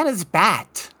see Tana's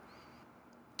bat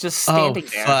just standing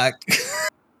there. Fuck.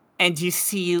 And you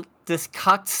see this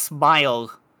cocked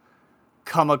smile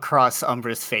come across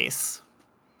Umbra's face.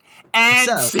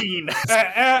 And scene.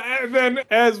 And then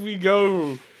as we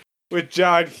go with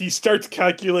John, he starts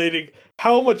calculating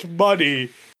how much money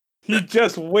he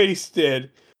just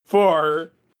wasted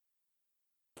for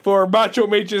Macho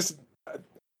Mage's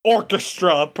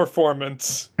orchestra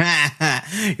performance.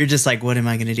 You're just like, what am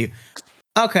I going to do?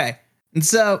 Okay. And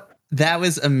so that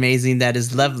was amazing. That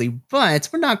is lovely. But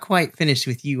we're not quite finished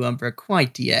with you, Umbra,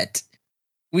 quite yet.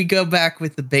 We go back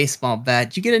with the baseball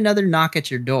bat. You get another knock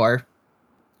at your door.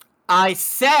 I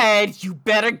said you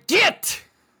better get!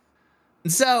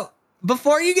 So,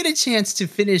 before you get a chance to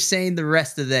finish saying the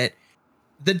rest of it,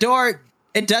 the door,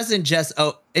 it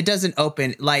doesn't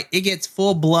open. Like, it gets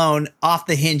full blown off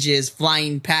the hinges,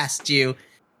 flying past you,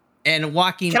 and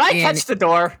walking in. Can I catch the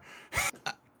door?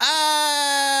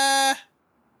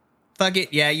 Fuck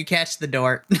it. Yeah, you catch the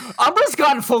door. Umbra's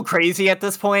gone full crazy at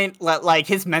this point. Like,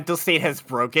 his mental state has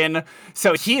broken,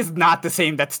 so he is not the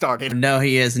same that started. No,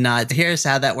 he is not. Here's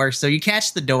how that works. So you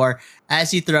catch the door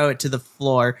as you throw it to the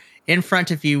floor. In front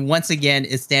of you, once again,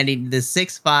 is standing the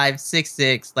 6'5",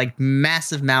 6'6", like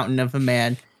massive mountain of a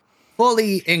man.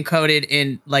 fully encoded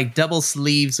in like double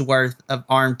sleeves worth of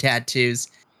arm tattoos,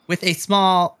 with a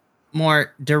small,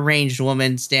 more deranged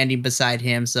woman standing beside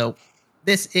him. So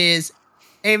this is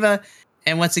Ava,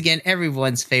 and once again,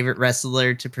 everyone's favorite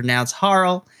wrestler to pronounce,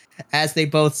 Harl, as they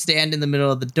both stand in the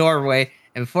middle of the doorway.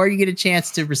 And before you get a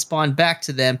chance to respond back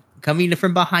to them, coming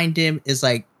from behind him is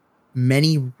like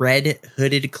many red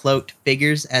hooded cloaked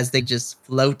figures as they just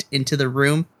float into the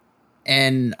room.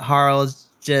 And Harl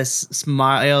just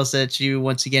smiles at you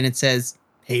once again and says,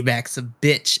 "Payback's a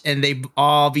bitch." And they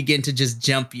all begin to just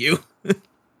jump you.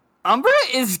 Umbra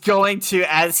is going to,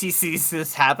 as he sees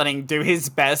this happening, do his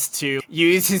best to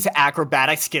use his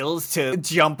acrobatic skills to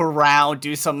jump around,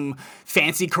 do some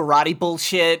fancy karate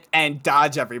bullshit, and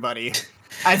dodge everybody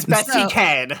as best he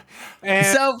can. And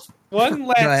So, one Go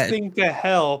last ahead. thing to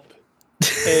help,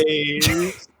 a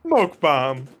smoke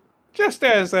bomb, just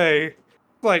as a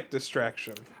slight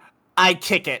distraction. I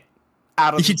kick it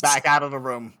out of You the just- back, out of the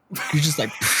room. you're just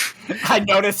like, I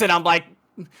notice it. I'm like,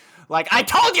 I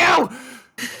told you.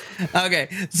 okay.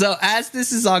 So as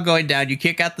this is all going down, you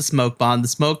kick out the smoke bomb. The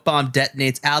smoke bomb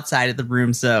detonates outside of the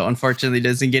room, so unfortunately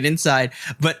doesn't get inside.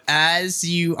 But as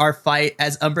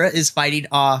as Umbra is fighting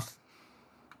off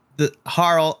the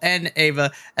Harl and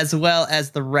Ava, as well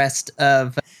as the rest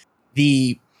of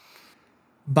the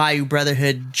Bayou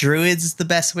Brotherhood druids, is the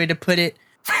best way to put it.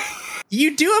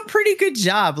 You do a pretty good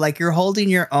job. Like, you're holding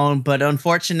your own, but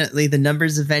unfortunately the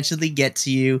numbers eventually get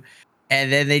to you,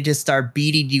 and then they just start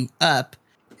beating you up.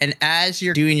 And as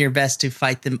you're doing your best to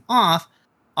fight them off,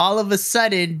 all of a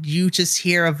sudden you just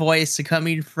hear a voice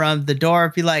coming from the door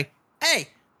be like, "Hey,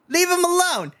 leave him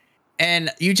alone." And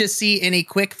you just see, in a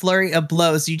quick flurry of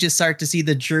blows, you just start to see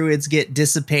the druids get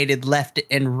dissipated left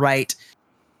and right.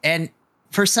 And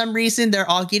for some reason, they're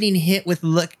all getting hit with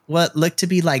what look to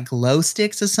be like glow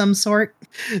sticks of some sort.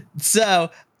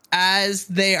 So as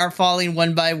they are falling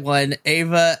one by one,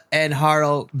 Ava and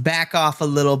Harl back off a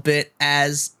little bit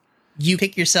as you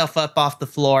pick yourself up off the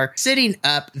floor. Sitting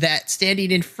up, that standing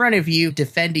in front of you,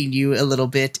 defending you a little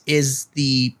bit, is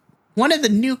one of the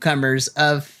newcomers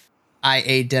of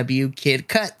IAW, Kid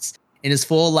Cuts, in his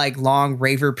full like long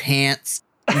raver pants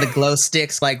and the glow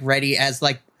sticks like ready as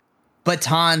like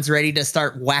batons ready to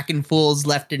start whacking fools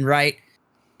left and right.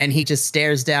 And he just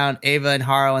stares down Ava and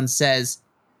Harl and says,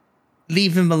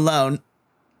 "Leave him alone."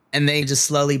 And they just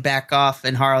slowly back off,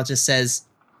 and Harl just says,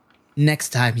 "Next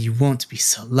time you won't be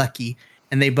so lucky."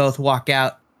 And they both walk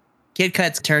out. Kid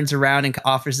Cuts turns around and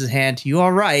offers his hand. "You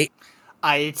all right?"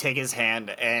 I take his hand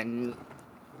and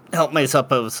help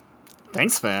myself up.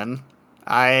 Thanks, man.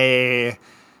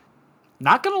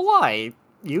 Not gonna lie,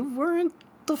 you weren't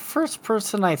the first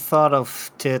person I thought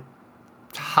of to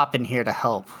hop in here to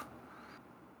help.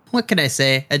 What can I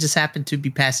say? I just happened to be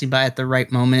passing by at the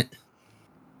right moment.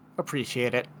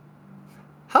 Appreciate it.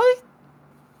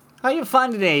 How you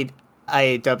finding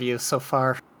IAW so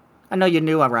far? I know you're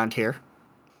new around here.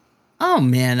 Oh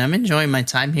man, I'm enjoying my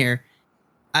time here.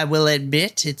 I will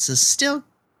admit it's still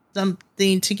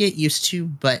something to get used to,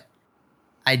 but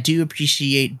I do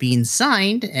appreciate being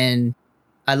signed, and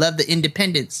I love the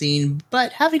independent scene,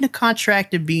 but having a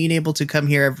contract and being able to come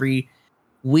here every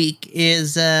week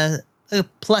is a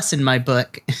plus in my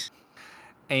book.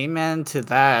 Amen to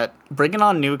that. Bringing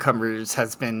on newcomers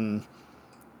has been,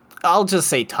 I'll just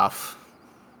say, tough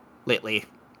lately.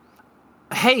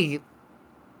 Hey,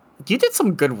 you did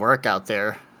some good work out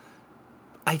there.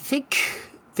 I think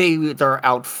they're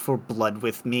out for blood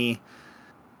with me,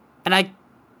 and I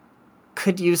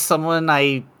could use someone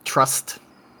I trust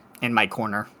in my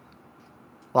corner,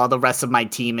 while the rest of my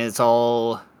team is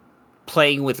all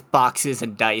playing with boxes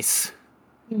and dice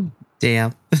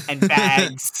Damn. and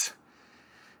bags.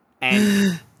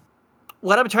 And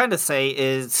what I'm trying to say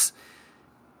is,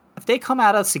 if they come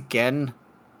at us again,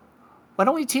 why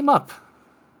don't we team up?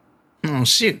 Oh,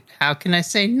 shoot. How can I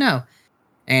say no?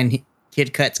 And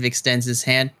Kid Cuts extends his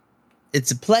hand.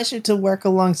 "It's a pleasure to work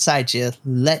alongside you.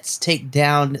 Let's take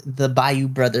down the Bayou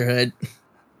Brotherhood."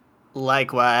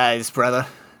 Likewise, brother.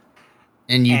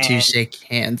 And you two And- shake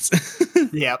hands.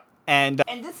 Yep. And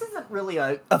this isn't really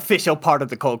an official part of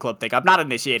the Cold Club thing. I'm not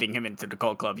initiating him into the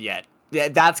Cold Club yet. Yeah,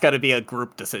 that's got to be a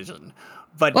group decision.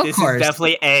 But Of this course. is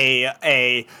definitely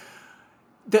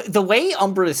the way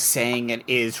Umbra is saying it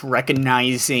is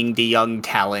recognizing the young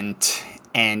talent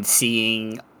and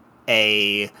seeing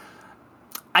I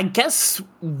guess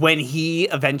when he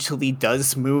eventually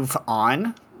does move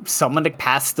on, someone to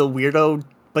pass the weirdo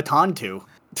baton to.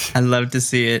 I love to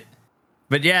see it.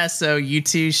 But yeah, so you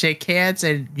two shake hands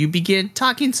and you begin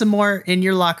talking some more in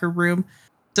your locker room.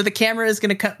 So the camera is going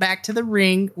to cut back to the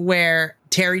ring where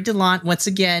Terry DeLont, once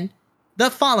again, The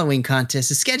following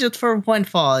contest is scheduled for one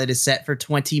fall. It is set for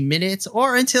 20 minutes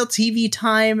or until TV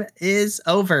time is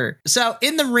over. So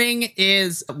in the ring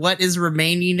is what is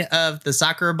remaining of the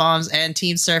soccer bombs and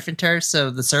Team Surf and Turf. So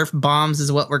the surf bombs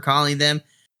is what we're calling them.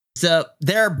 So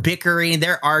they're bickering,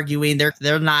 they're arguing,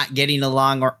 they're not getting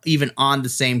along or even on the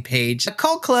same page.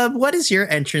 Cold Club, what does your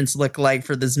entrance look like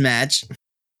for this match?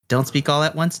 Don't speak all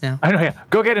at once now. I know, yeah.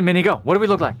 Go get him, Minnie, go. What do we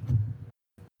look like?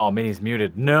 Oh, Minnie's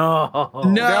muted. No,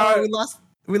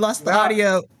 we lost the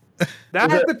audio.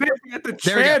 That's the thing at the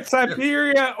Trans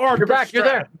Siberia or you're back. You're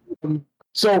there.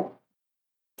 So,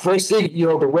 first thing,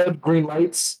 the red, green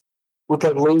lights with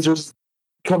like lasers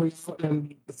coming out,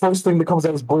 and the first thing that comes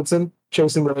out is Blitzen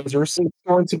chasing the lasers. It's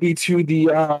going to be to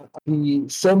the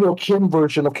Samuel Kim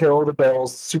version of Carol of the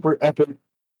Bells, super epic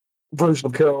version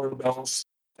of Carol of the Bells.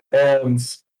 And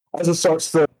as it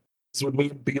starts to, with me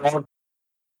Bjorn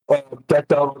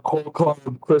decked out in Cold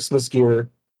Club Christmas gear,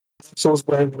 so is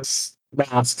wearing this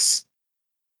masks,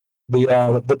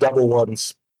 the double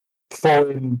ones.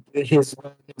 Following his,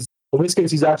 in this case,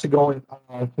 he's actually going.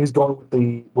 He's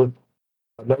going with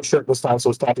no shirt this time,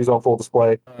 so his tattoos on full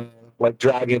display, like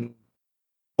the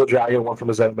dragon one from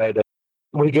his MMA day.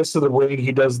 When he gets to the ring,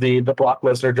 he does the Brock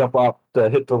Lesnar jump up to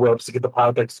hit the ropes to get the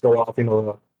pyrotechnics to go off.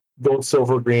 Gold,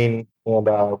 silver, green, and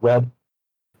red.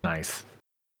 Nice.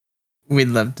 We'd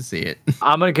love to see it.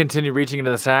 I'm going to continue reaching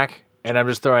into the sack, and I'm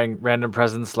just throwing random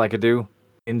presents like I do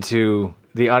into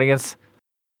the audience.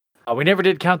 We never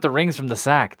did count the rings from the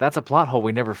sack. That's a plot hole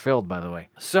we never filled, by the way.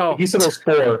 So he said it was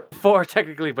 4. 4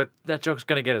 technically, but that joke's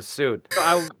going to get us sued. So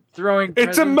I'm throwing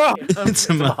it's a mug. It's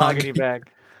a mahogany bag.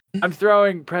 I'm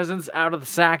throwing presents out of the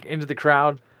sack into the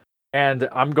crowd, and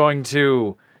I'm going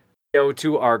to go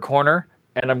to our corner,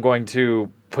 and I'm going to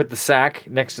put the sack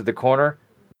next to the corner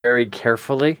very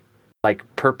carefully, like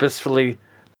purposefully,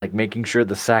 like making sure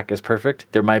the sack is perfect.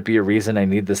 There might be a reason I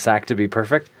need the sack to be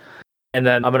perfect. And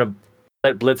then I'm going to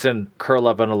let Blitzen curl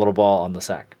up on a little ball on the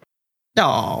sack.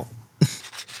 Oh,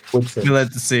 we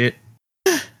love to see it.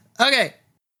 Okay,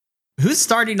 who's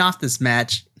starting off this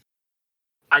match?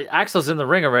 Axel's in the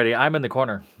ring already. I'm in the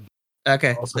corner.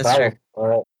 Okay, that's true.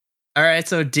 All right,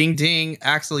 so ding ding,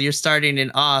 Axel, you're starting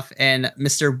it off, and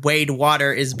Mr. Wade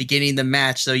Water is beginning the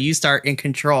match, so you start in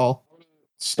control.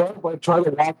 Start by trying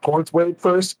to walk towards Wade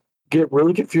first, get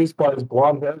really confused by his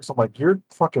blonde hair, so I'm like, you're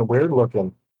fucking weird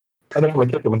looking. And then I'm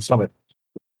gonna kick him in the stomach.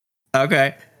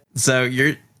 Okay, so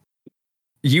you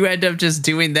end up just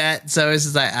doing that, so it's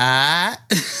just like,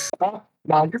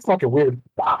 Nah, you're fucking weird.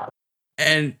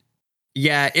 And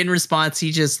yeah, in response,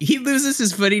 he loses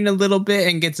his footing a little bit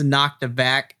and gets knocked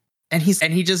aback. And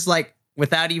he just like,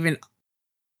 without even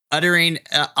uttering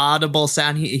an audible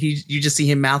sound, you just see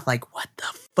him mouth like, what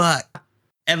the fuck?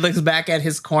 And looks back at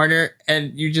his corner,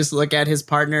 and you just look at his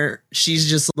partner. She's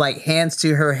just like hands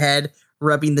to her head,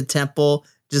 rubbing the temple,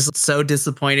 just so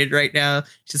disappointed right now.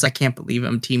 She's like, I can't believe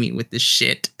I'm teaming with this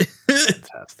shit.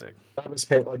 Fantastic. His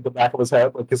head, like the back of his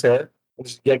head, like his hair, and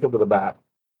just yank him to the back.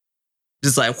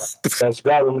 Just like, just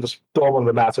grab him and just throw him on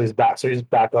the mat, so he's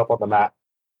back up on the mat.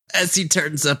 As he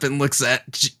turns up and looks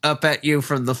up at you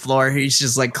from the floor, he's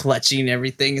just like clutching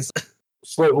everything. Just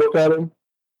like, look at him,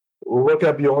 look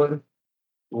at Bjorn,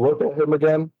 look at him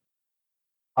again.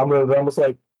 I'm gonna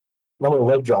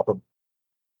leg drop him.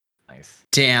 Nice.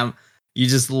 Damn, you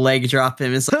just leg drop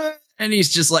him. It's like, and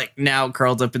he's just like now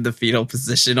curled up in the fetal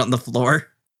position on the floor.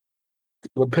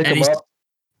 We'll pick him up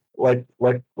like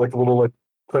a little like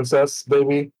princess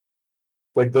baby,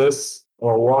 like this.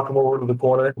 Or walk him over to the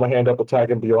corner, my hand up,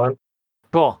 attacking Bjorn.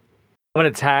 Cool. I'm gonna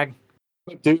tag.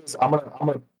 Dudes, I'm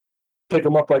gonna pick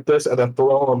him up like this and then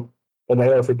throw him in the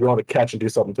air for Bjorn to catch and do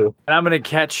something too. And I'm gonna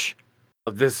catch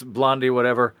this blondie,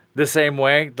 whatever, the same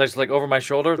way, just like over my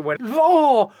shoulder.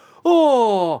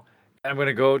 Oh! And I'm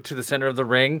gonna go to the center of the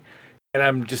ring, and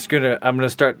I'm gonna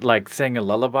start like saying a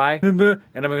lullaby, and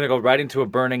I'm gonna go right into a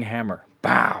burning hammer.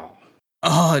 Bow.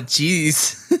 Oh,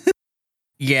 jeez.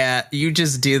 Yeah, you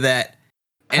just do that.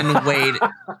 And Wade,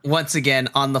 once again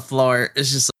on the floor,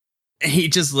 is just he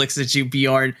just looks at you,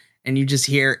 Bjorn, and you just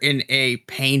hear in a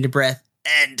pained breath,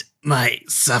 "End my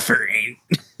suffering."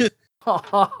 I'm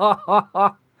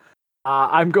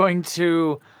not going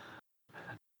to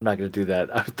do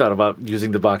that. I've thought about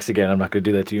using the box again. I'm not going to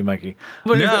do that to you, Mikey.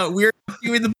 No, we're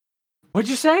doing the. What'd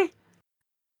you say?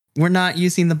 We're not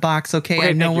using the box, okay?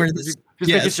 I know where this.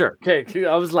 Just making sure. Okay,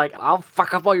 I was like, I'll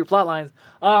fuck up all your plot lines.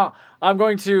 I'm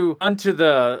going to onto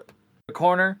the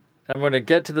corner. I'm going to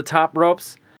get to the top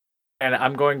ropes, and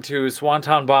I'm going to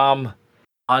swanton bomb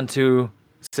onto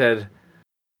said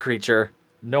creature.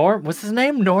 Norm? What's his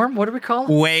name? Norm? What do we call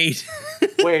him? Wait.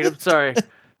 Wait, I'm sorry.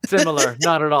 Similar,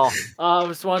 not at all.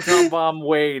 Swanton Bomb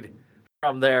Wade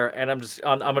from there, and I'm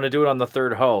gonna do it on the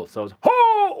third hoe. So it's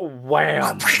ho wham,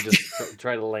 and just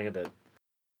try to land it.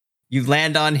 You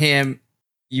land on him.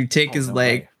 You take his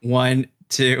leg. Way. 1,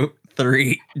 2,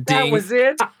 3. Ding. That was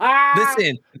it.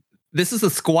 Listen, this is a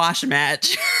squash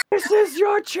match. This is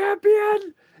your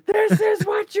champion. This is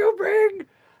what you bring.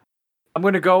 I'm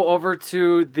gonna go over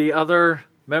to the other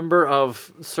member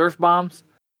of Surf Bombs.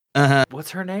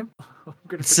 What's her name?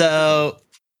 So,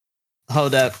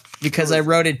 hold up, because I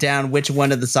wrote it down. Which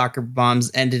one of the soccer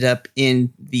bombs ended up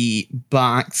in the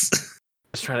box?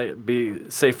 Just trying to be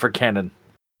safe for canon.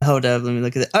 Hold up, let me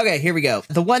look at it. Okay, here we go.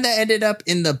 The one that ended up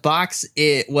in the box,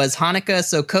 it was Hanukkah.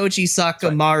 So Koji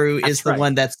Sakamaru is the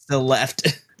one that's still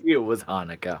left. It was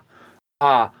Hanukkah.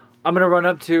 I'm gonna run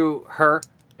up to her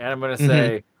and I'm gonna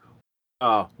say,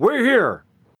 "We're here."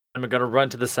 I'm gonna run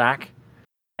to the sack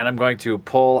and I'm going to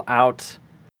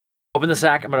open the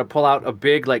sack. I'm gonna pull out a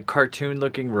big, like,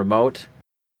 cartoon-looking remote.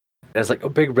 It has like a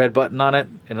big red button on it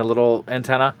and a little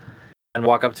antenna, and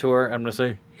walk up to her. I'm gonna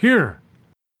say, "Here,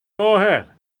 go ahead.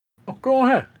 Oh, go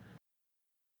ahead.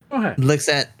 Go ahead." Looks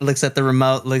at the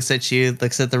remote, looks at you,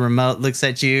 looks at the remote, looks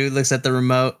at you, looks at the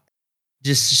remote,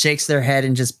 just shakes their head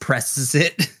and just presses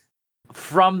it.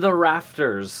 From the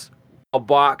rafters, a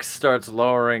box starts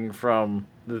lowering from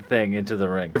the thing into the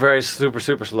ring. Very super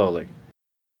slowly.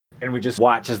 And we just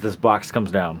watch as this box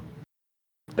comes down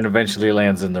and eventually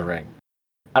lands in the ring.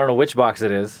 I don't know which box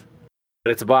it is,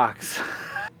 but it's a box.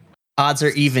 Odds or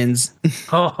evens?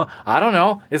 Oh, I don't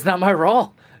know. It's not my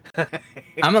role. I'm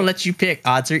going to let you pick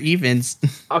odds or evens.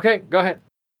 Okay, go ahead.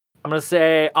 I'm going to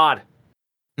say odd.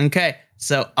 Okay,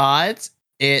 so odds,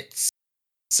 it's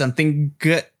something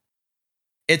good.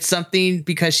 It's something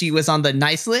because she was on the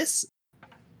nice list.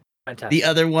 Fantastic. The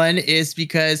other one is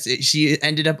because she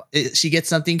gets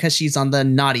something because she's on the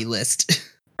naughty list.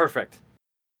 Perfect.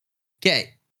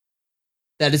 Okay.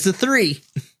 That is a 3.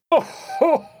 Oh,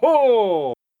 ho,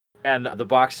 ho. And the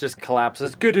box just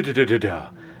collapses.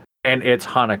 And it's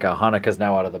Hanukkah. Hanukkah's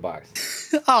now out of the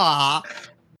box. Aw.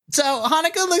 So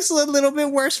Hanukkah looks a little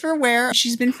bit worse for wear.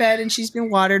 She's been fed and she's been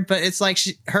watered, but it's like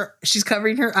she's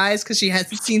covering her eyes because she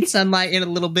hasn't seen sunlight in a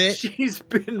little bit. She's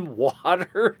been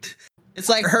watered. It's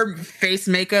like her face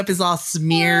makeup is all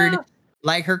smeared.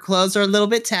 Like her clothes are a little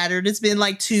bit tattered. It's been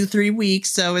like 2-3 weeks,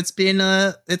 so it's been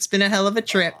a hell of a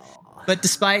trip. But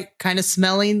despite kind of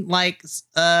smelling like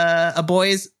a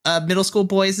middle school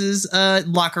boys'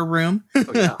 locker room.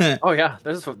 Oh yeah.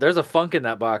 There's a funk in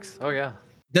that box. Oh yeah.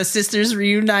 The sisters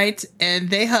reunite and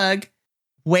they hug.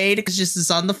 Wade just is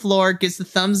on the floor, gives the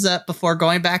thumbs up before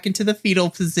going back into the fetal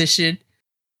position.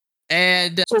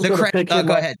 And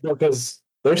go ahead. Because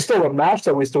there's still a match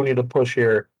that we still need to push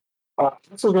here.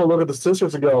 This is going to look at the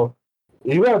sisters and go,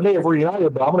 "You may have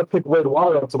reunited, but I'm going to pick Wade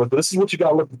Water up. So this is what you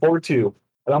got looking forward to.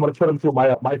 And I'm going to put him through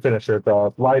my finisher at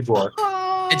the live drawer."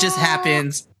 It just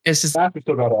happens. It's just we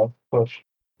still got to push.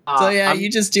 So yeah,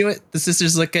 you just do it. The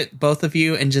sisters look at both of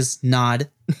you and just nod.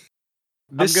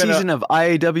 This season of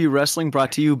IAW Wrestling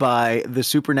brought to you by The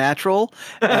Supernatural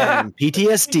and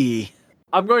PTSD.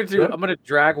 I'm going to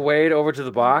drag Wade over to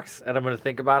the box and I'm going to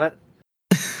think about it.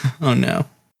 Oh no.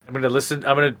 I'm going to listen.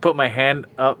 I'm going to put my hand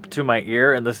up to my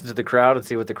ear and listen to the crowd and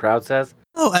see what the crowd says.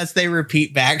 Oh, as they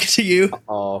repeat back to you.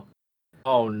 Oh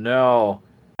no.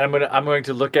 I'm going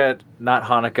to look at not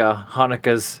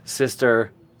Hanukkah's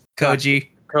sister, Koji.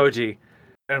 And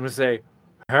I'm going to say,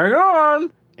 "Hang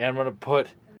on." And I'm going to put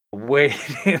Wade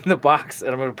in the box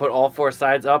and I'm going to put all 4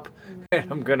 sides up and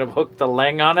I'm going to hook the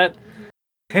lang on it.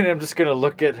 And I'm just going to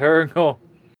look at her and go,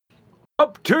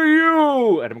 "Up to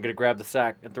you!" And I'm going to grab the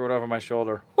sack and throw it over my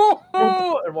shoulder.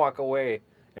 And walk away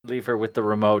and leave her with the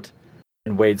remote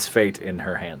and Wade's fate in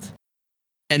her hands.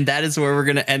 And that is where we're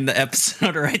going to end the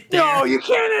episode right there. No, you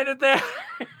can't end it there.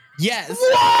 Yes.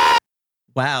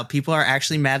 Wow, people are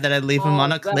actually mad that I leave him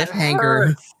on a cliffhanger.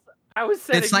 Hurts. I was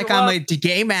saying it's like I'm a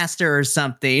game master or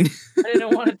something. I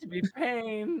didn't want it to be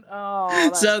pain.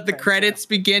 Oh, so the credits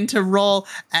begin to roll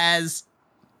as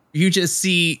you just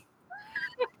see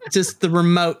just the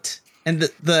remote and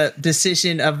the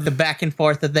decision of the back and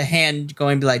forth of the hand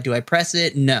going, be like, do I press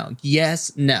it? No.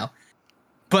 Yes. No.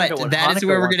 But that is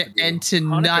where we're going to end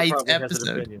tonight's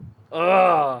episode.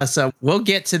 So we'll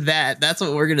get to that. That's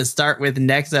what we're going to start with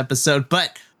next episode.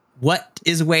 But what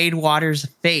is Wade Waters'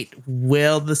 fate?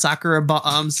 Will the Sakura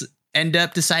Bombs end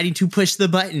up deciding to push the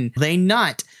button? Will they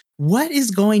not? What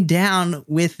is going down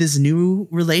with this new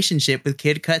relationship with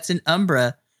Kid Cuts and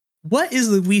Umbra? What is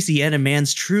Louisiana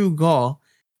Man's true goal?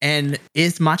 And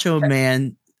is Macho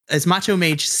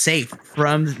Mage safe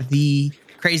from the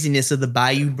craziness of the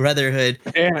Bayou Brotherhood.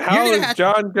 And how You're is gonna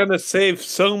John gonna save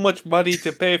so much money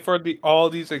to pay for all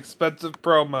these expensive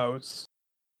promos?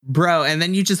 Bro, and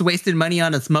then you just wasted money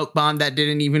on a smoke bomb that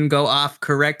didn't even go off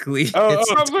correctly.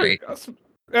 It's great.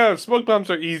 Smoke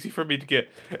bombs are easy for me to get.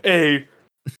 A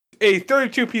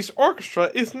 32-piece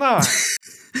orchestra is not.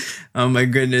 Oh my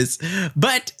goodness.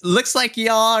 But looks like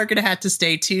y'all are going to have to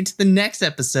stay tuned to the next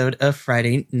episode of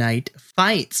Friday Night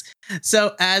Fights.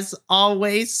 So as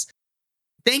always,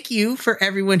 thank you for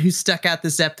everyone who stuck out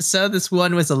this episode. This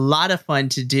one was a lot of fun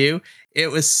to do. It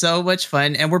was so much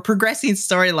fun, and we're progressing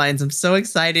storylines. I'm so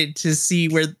excited to see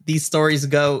where these stories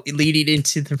go leading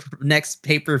into the next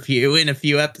pay-per-view in a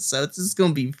few episodes. This is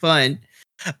going to be fun.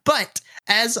 But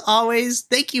as always,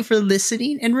 thank you for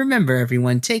listening. And remember,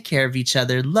 everyone, take care of each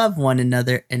other, love one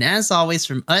another. And as always,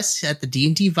 from us at the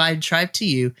D&D Vibe Tribe to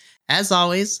you, as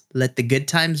always, let the good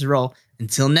times roll.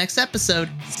 Until next episode,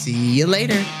 see you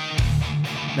later.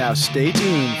 Now stay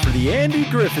tuned for the Andy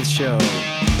Griffith Show.